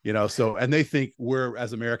get, so, and they think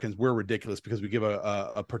as Americans, we're ridiculous because we give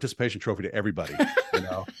a participation trophy to everybody, and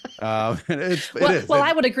it is.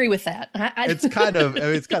 I would agree with that.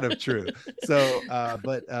 It's kind of true. So,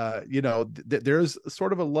 but there's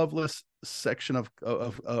sort of a loveless section of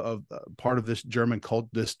part of this German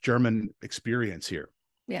this German experience here.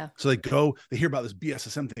 Yeah. So they hear about this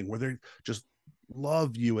BSSM thing where they're just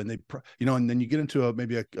love you, and and then you get into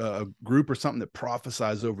maybe a group or something that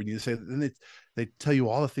prophesies over you. Then they tell you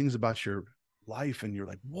all the things about your life, and you're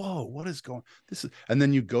like, whoa, what is going? And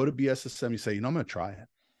then you go to BSSM, you say, I'm going to try it.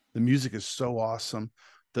 The music is so awesome,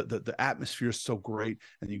 the atmosphere is so great,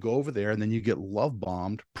 and you go over there, and then you get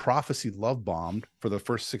prophecy love bombed for the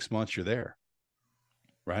first 6 months you're there,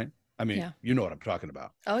 right? I mean, you know what I'm talking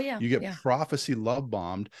about. Oh yeah, you get prophecy love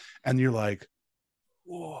bombed, and you're like,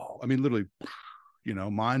 whoa! I mean, literally,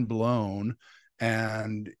 mind blown,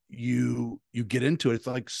 and you get into it. It's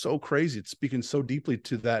like so crazy. It's speaking so deeply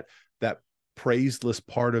to that praiseless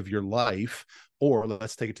part of your life. Or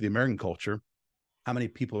let's take it to the American culture. How many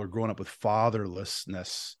people are growing up with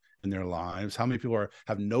fatherlessness in their lives? How many people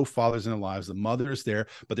have no fathers in their lives? The mother is there,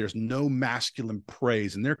 but there's no masculine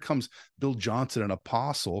praise. And there comes Bill Johnson, an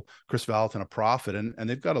apostle, Chris Valentin, a prophet, and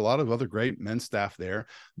they've got a lot of other great men's staff there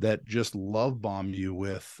that just love bomb you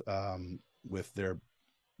with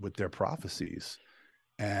their prophecies.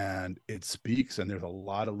 And it speaks, and there's a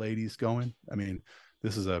lot of ladies going. I mean,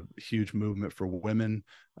 this is a huge movement for women,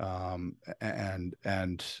 and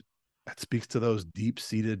that speaks to those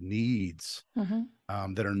deep-seated needs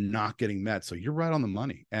that are not getting met. So you're right on the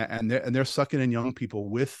money, and they're sucking in young people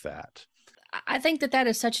with that. I think that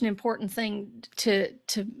is such an important thing to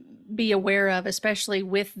be aware of, especially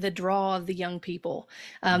with the draw of the young people,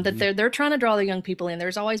 that they're trying to draw the young people in.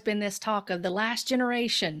 There's always been this talk of the last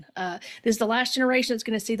generation. This is the last generation that's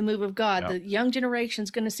going to see the move of God. Yep. The young generation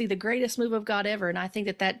is going to see the greatest move of God ever. And I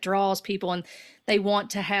think that draws people, and they want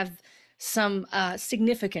to have some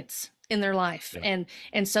significance in their life. Yeah.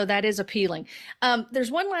 And so that is appealing.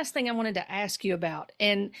 There's one last thing I wanted to ask you about.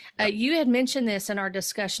 And you had mentioned this in our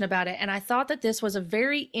discussion about it. And I thought that this was a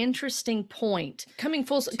very interesting point. Coming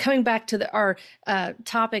back to our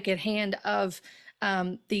topic at hand of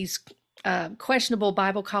these questionable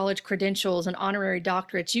Bible college credentials and honorary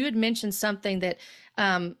doctorates, you had mentioned something that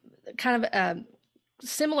kind of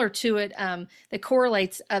similar to it, that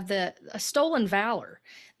correlates of a stolen valor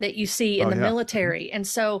that you see in the military. And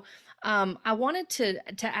so I wanted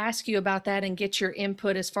to ask you about that and get your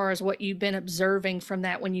input as far as what you've been observing from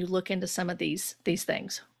that when you look into some of these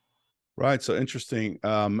things. Right. So interesting.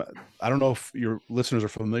 I don't know if your listeners are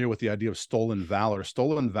familiar with the idea of stolen valor.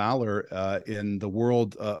 Stolen valor in the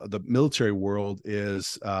world, the military world,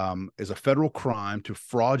 is a federal crime to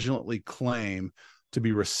fraudulently claim to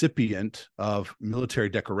be recipient of military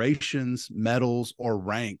decorations, medals, or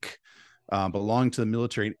rank belonging to the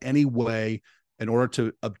military in any way, in order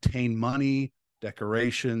to obtain money,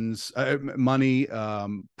 decorations,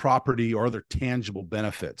 property, or other tangible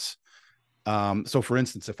benefits. So for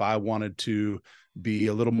instance, if I wanted to be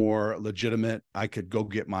a little more legitimate, I could go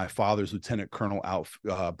get my father's lieutenant colonel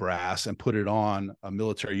brass and put it on a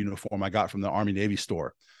military uniform I got from the Army Navy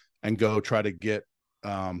store, and go try to get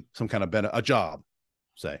some kind of a job,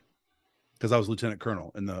 say, because I was lieutenant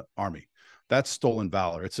colonel in the Army. That's stolen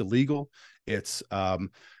valor. It's illegal. It's the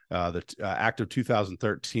Act of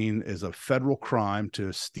 2013 is a federal crime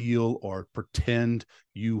to steal or pretend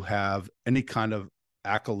you have any kind of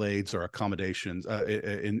accolades or accommodations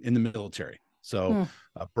in the military. So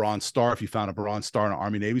a Bronze Star, if you found a Bronze Star in an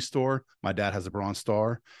Army Navy store, my dad has a Bronze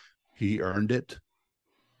Star. He earned it.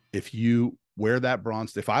 If you wear that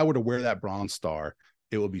bronze, if I were to wear that Bronze Star,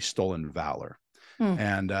 it would be stolen valor.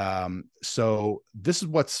 And so this is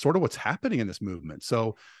what's happening in this movement.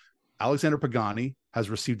 So Alexander Pagani has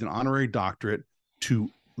received an honorary doctorate to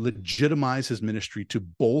legitimize his ministry, to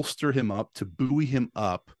bolster him up, to buoy him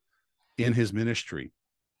up in his ministry.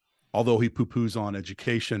 Although he poo-poos on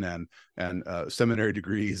education and seminary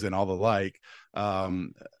degrees and all the like,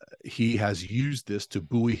 he has used this to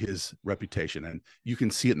buoy his reputation. And you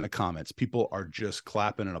can see it in the comments. People are just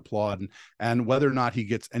clapping and applauding. And whether or not he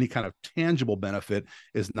gets any kind of tangible benefit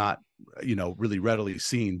is not, really readily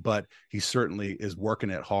seen, but he certainly is working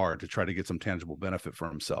it hard to try to get some tangible benefit for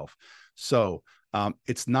himself. So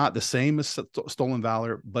it's not the same as stolen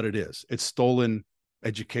valor, but it is. It's stolen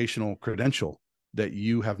educational credential that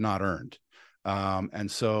you have not earned. And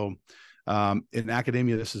so in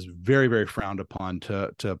academia, this is very, very frowned upon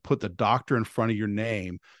to put the doctor in front of your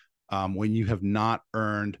name when you have not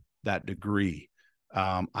earned that degree.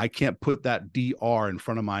 I can't put that DR in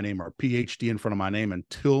front of my name or PhD in front of my name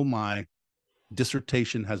until my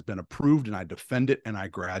dissertation has been approved and I defend it and I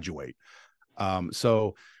graduate.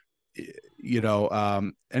 So any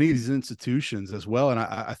of these institutions as well. And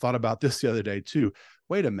I thought about this the other day too.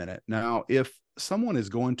 Wait a minute. Now, if someone is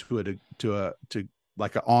going to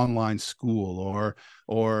like an online school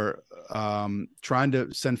or trying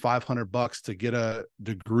to send $500 to get a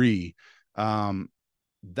degree,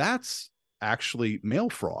 that's actually mail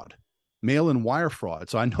fraud, mail and wire fraud.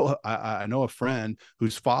 So I know a friend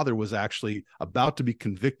whose father was actually about to be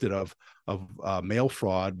convicted of mail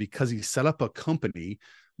fraud because he set up a company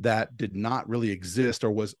that did not really exist, or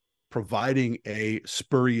was providing a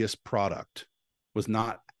spurious product, was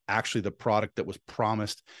not actually the product that was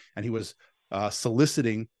promised. And he was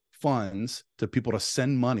soliciting funds to people to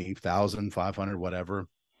send money, 1,000, 500, whatever,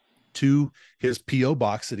 to his PO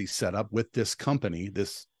box that he set up with this company,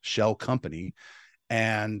 this shell company.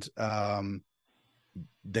 And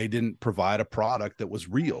they didn't provide a product that was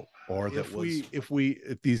real, or that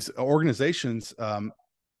if these organizations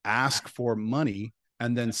ask for money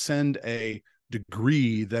and then send a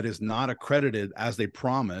degree that is not accredited as they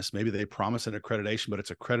promise, maybe they promise an accreditation, but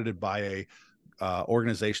it's accredited by a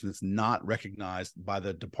organization that's not recognized by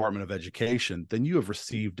the Department of Education, then you have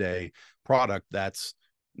received a product that's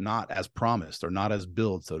not as promised or not as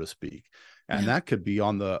billed, so to speak. And that could be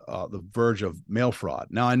on the verge of mail fraud.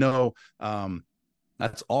 Now, I know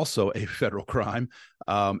that's also a federal crime.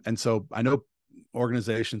 And so I know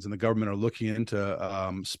organizations in the government are looking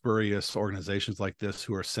into spurious organizations like this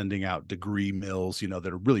who are sending out degree mills, that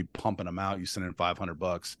are really pumping them out. You send in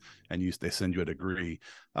 $500 and they send you a degree.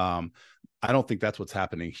 I don't think that's what's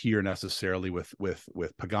happening here necessarily with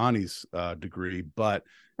Pagani's degree, but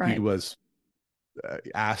he was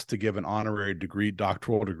asked to give an honorary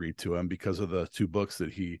doctoral degree to him because of the 2 books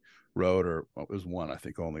that he wrote, or it was 1, I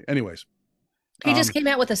think, only. Anyways. He just came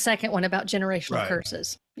out with a second one about generational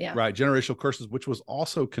curses. Yeah. Right. Generational curses, which was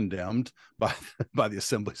also condemned by the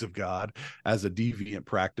Assemblies of God as a deviant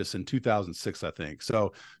practice in 2006, I think.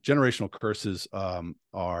 So generational curses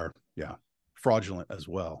are, fraudulent as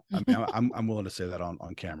well. I mean, I'm willing to say that on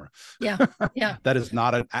camera. Yeah. Yeah. That is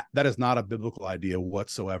not a biblical idea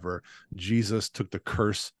whatsoever. Jesus took the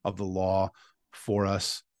curse of the law for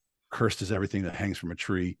us. Cursed is everything that hangs from a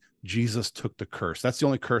tree. Jesus took the curse. That's the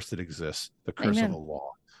only curse that exists, the curse of the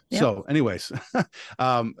law. Yep. So anyways,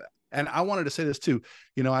 and I wanted to say this too.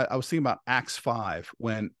 I was thinking about Acts 5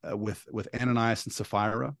 when with Ananias and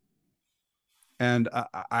Sapphira. And I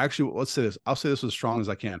actually, let's say this. I'll say this as strong as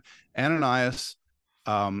I can. Ananias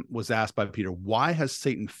was asked by Peter, "Why has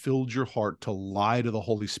Satan filled your heart to lie to the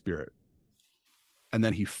Holy Spirit?" And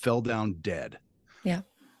then he fell down dead. Yeah.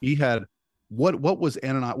 He had what was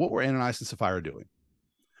Ananias? What were Ananias and Sapphira doing?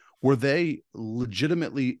 Were they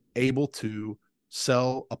legitimately able to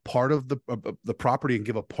sell a part of the property and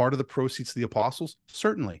give a part of the proceeds to the apostles?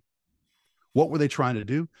 Certainly. What were they trying to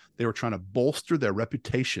do? They were trying to bolster their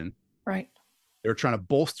reputation. Right. They were trying to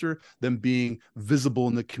bolster them being visible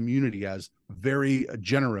in the community as very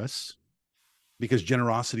generous, because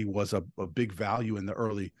generosity was a big value in the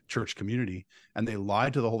early church community. And they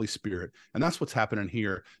lied to the Holy Spirit. And that's what's happening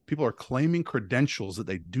here. People are claiming credentials that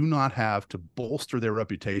they do not have to bolster their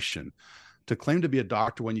reputation. To claim to be a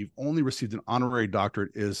doctor when you've only received an honorary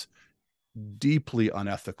doctorate is deeply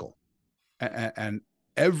unethical. And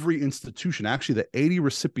every institution, actually the 80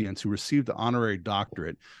 recipients who received the honorary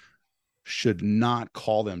doctorate, should not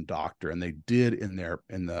call them doctor, and they did in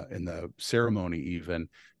the ceremony even.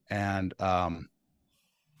 And the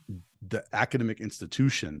academic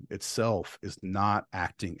institution itself is not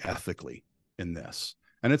acting ethically in this,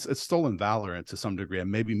 and it's stolen valor to some degree,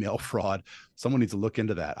 and maybe mail fraud. Someone needs to look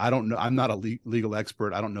into that. I don't know. I'm not a legal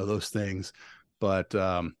expert. I don't know those things, but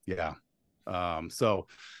so,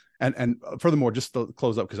 and furthermore, just to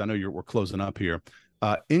close up, because I know we're closing up here.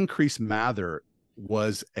 Increase Mather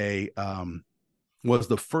was the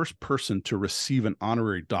first person to receive an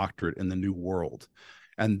honorary doctorate in the New World.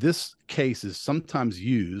 And this case is sometimes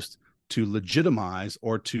used to legitimize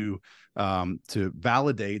or to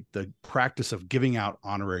validate the practice of giving out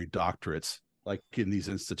honorary doctorates, like in these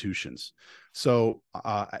institutions. So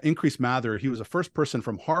Increase Mather, he was the first person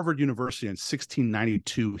from Harvard University in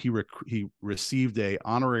 1692. He received a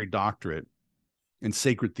honorary doctorate in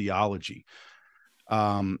sacred theology.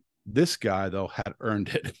 This guy, though, had earned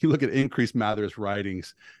it. You look at Increase Mather's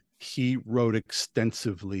writings; he wrote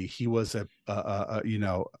extensively. He was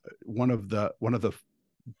one of the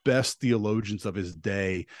best theologians of his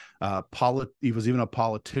day. He was even a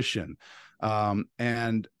politician,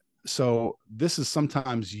 and so this is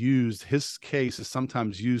sometimes used. His case is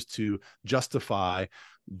sometimes used to justify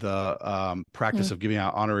the practice of giving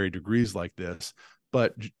out honorary degrees like this.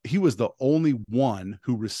 But he was the only one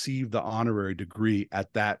who received the honorary degree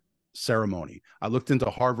at that ceremony. I looked into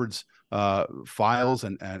Harvard's files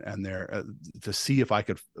and their to see if I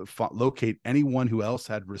could locate anyone who else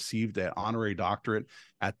had received an honorary doctorate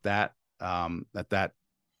at that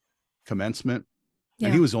commencement. Yeah.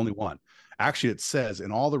 And he was the only one. Actually, it says in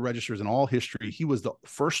all the registers in all history, he was the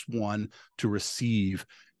first one to receive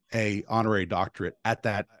a honorary doctorate at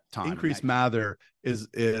that time. Increase Mather is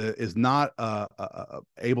not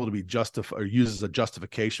able to be justified or used as a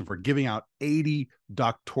justification for giving out 80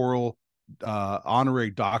 doctoral honorary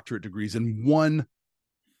doctorate degrees in one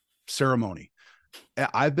ceremony.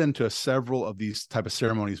 I've been to several of these type of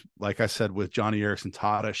ceremonies, like I said, with Johnny Erickson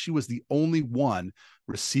Tada. She was the only one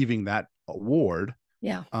receiving that award.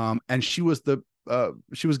 Yeah. And she was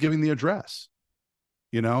giving the address,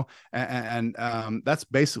 and that's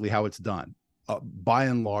basically how it's done. By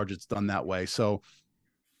and large, it's done that way. So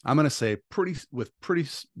I'm going to say with pretty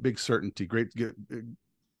big certainty,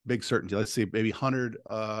 big certainty. Let's say maybe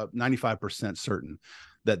 95% certain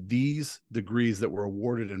that these degrees that were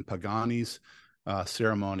awarded in Pagani's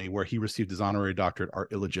ceremony, where he received his honorary doctorate, are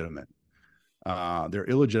illegitimate. They're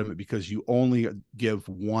illegitimate because you only give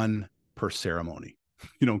one per ceremony.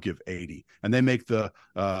 You don't give 80. And they make the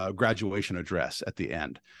graduation address at the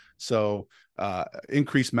end. So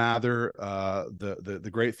Increase Mather, the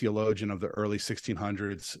great theologian of the early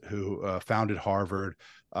 1600s who founded Harvard,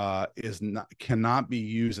 cannot be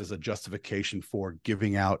used as a justification for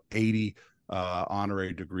giving out 80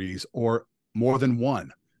 honorary degrees or more than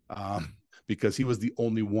one, because he was the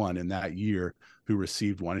only one in that year who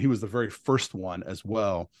received one. And he was the very first one as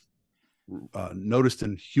well, noticed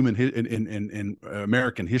in in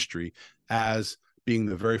American history as being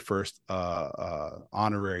the very first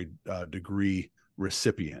honorary degree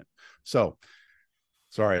recipient. So,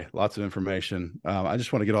 sorry, lots of information. I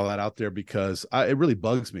just want to get all that out there because it really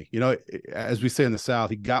bugs me. You know, as we say in the South,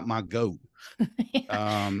 he got my goat,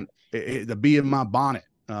 the bee in my bonnet.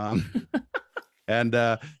 And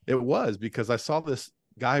it was because I saw this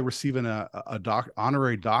guy receiving a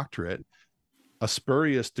honorary doctorate, a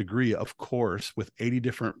spurious degree, of course, with 80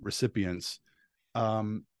 different recipients.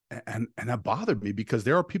 And that bothered me because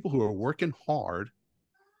there are people who are working hard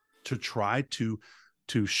to try to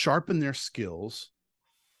sharpen their skills,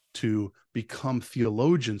 to become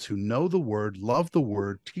theologians who know the word, love the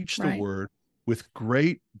word, teach the word with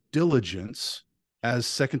great diligence. As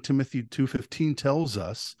 2 Timothy 2:15 tells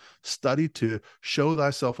us, study to show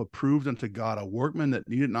thyself approved unto God, a workman that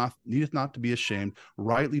needeth not to be ashamed,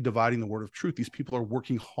 rightly dividing the word of truth. These people are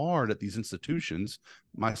working hard at these institutions,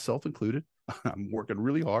 myself included. I'm working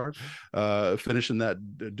really hard, finishing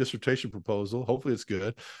that dissertation proposal. Hopefully it's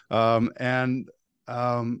good.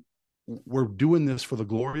 We're doing this for the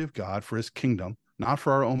glory of God, for his kingdom, not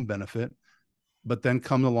for our own benefit. But then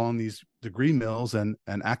come along these degree mills and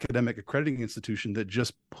academic accrediting institutions that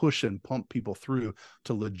just push and pump people through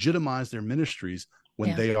to legitimize their ministries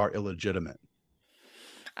when they are illegitimate.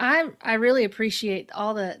 I really appreciate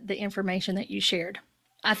all the information that you shared.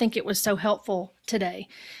 I think it was so helpful today.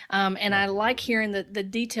 And I like hearing the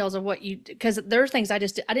details of what you, because there are things I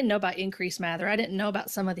didn't know about Increase Mather. I didn't know about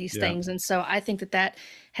some of these things. And so I think that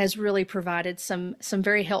has really provided some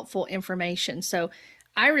very helpful information. So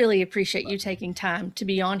I really appreciate you taking time to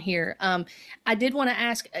be on here. I did want to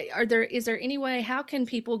ask, is there any way, how can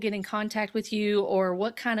people get in contact with you, or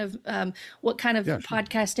what kind of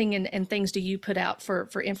podcasting and things do you put out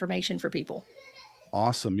for information for people?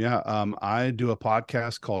 Awesome. Yeah. I do a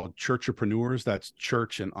podcast called Churchpreneurs. That's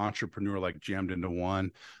church and entrepreneur like jammed into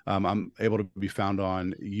one. I'm able to be found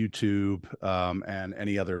on YouTube and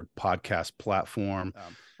any other podcast platform.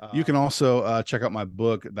 You can also check out my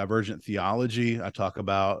book, Divergent Theology. I talk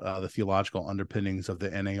about the theological underpinnings of the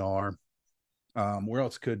NAR. Where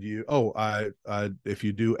else could you? If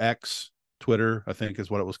you do X, Twitter, I think is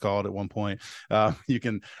what it was called at one point. You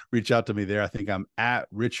can reach out to me there. I think I'm at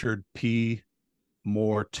Richard P.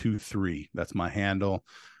 Moore 23. That's my handle.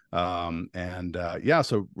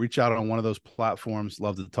 So reach out on one of those platforms.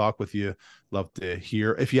 Love to talk with you. Love to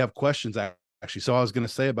hear if you have questions. Actually, so I was going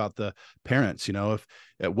to say about the parents, if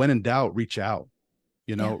when in doubt, reach out,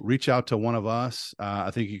 reach out to one of us.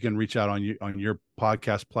 I think you can reach out on your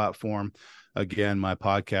podcast platform. Again, my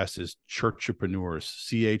podcast is Churchpreneurs,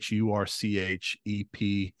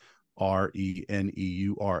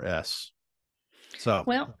 CHURCHEPRENEURS. So,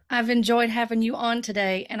 well, I've enjoyed having you on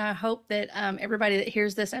today, and I hope that everybody that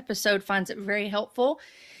hears this episode finds it very helpful.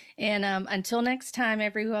 And until next time,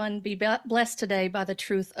 everyone, be blessed today by the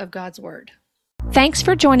truth of God's word. Thanks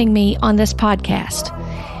for joining me on this podcast.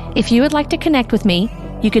 If you would like to connect with me,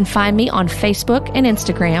 you can find me on Facebook and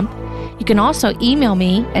Instagram. You can also email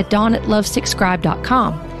me at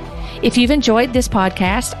dawn@lovesickscribe.com. If you've enjoyed this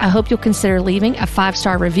podcast, I hope you'll consider leaving a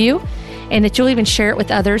 5-star review, and that you'll even share it with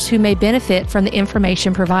others who may benefit from the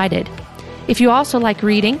information provided. If you also like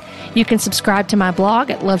reading, you can subscribe to my blog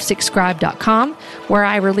at lovesickscribe.com, where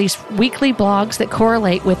I release weekly blogs that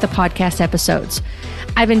correlate with the podcast episodes.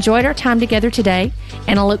 I've enjoyed our time together today,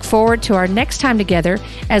 and I look forward to our next time together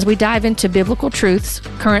as we dive into biblical truths,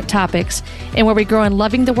 current topics, and where we grow in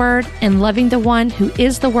loving the Word and loving the one who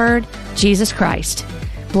is the Word, Jesus Christ.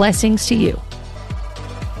 Blessings to you.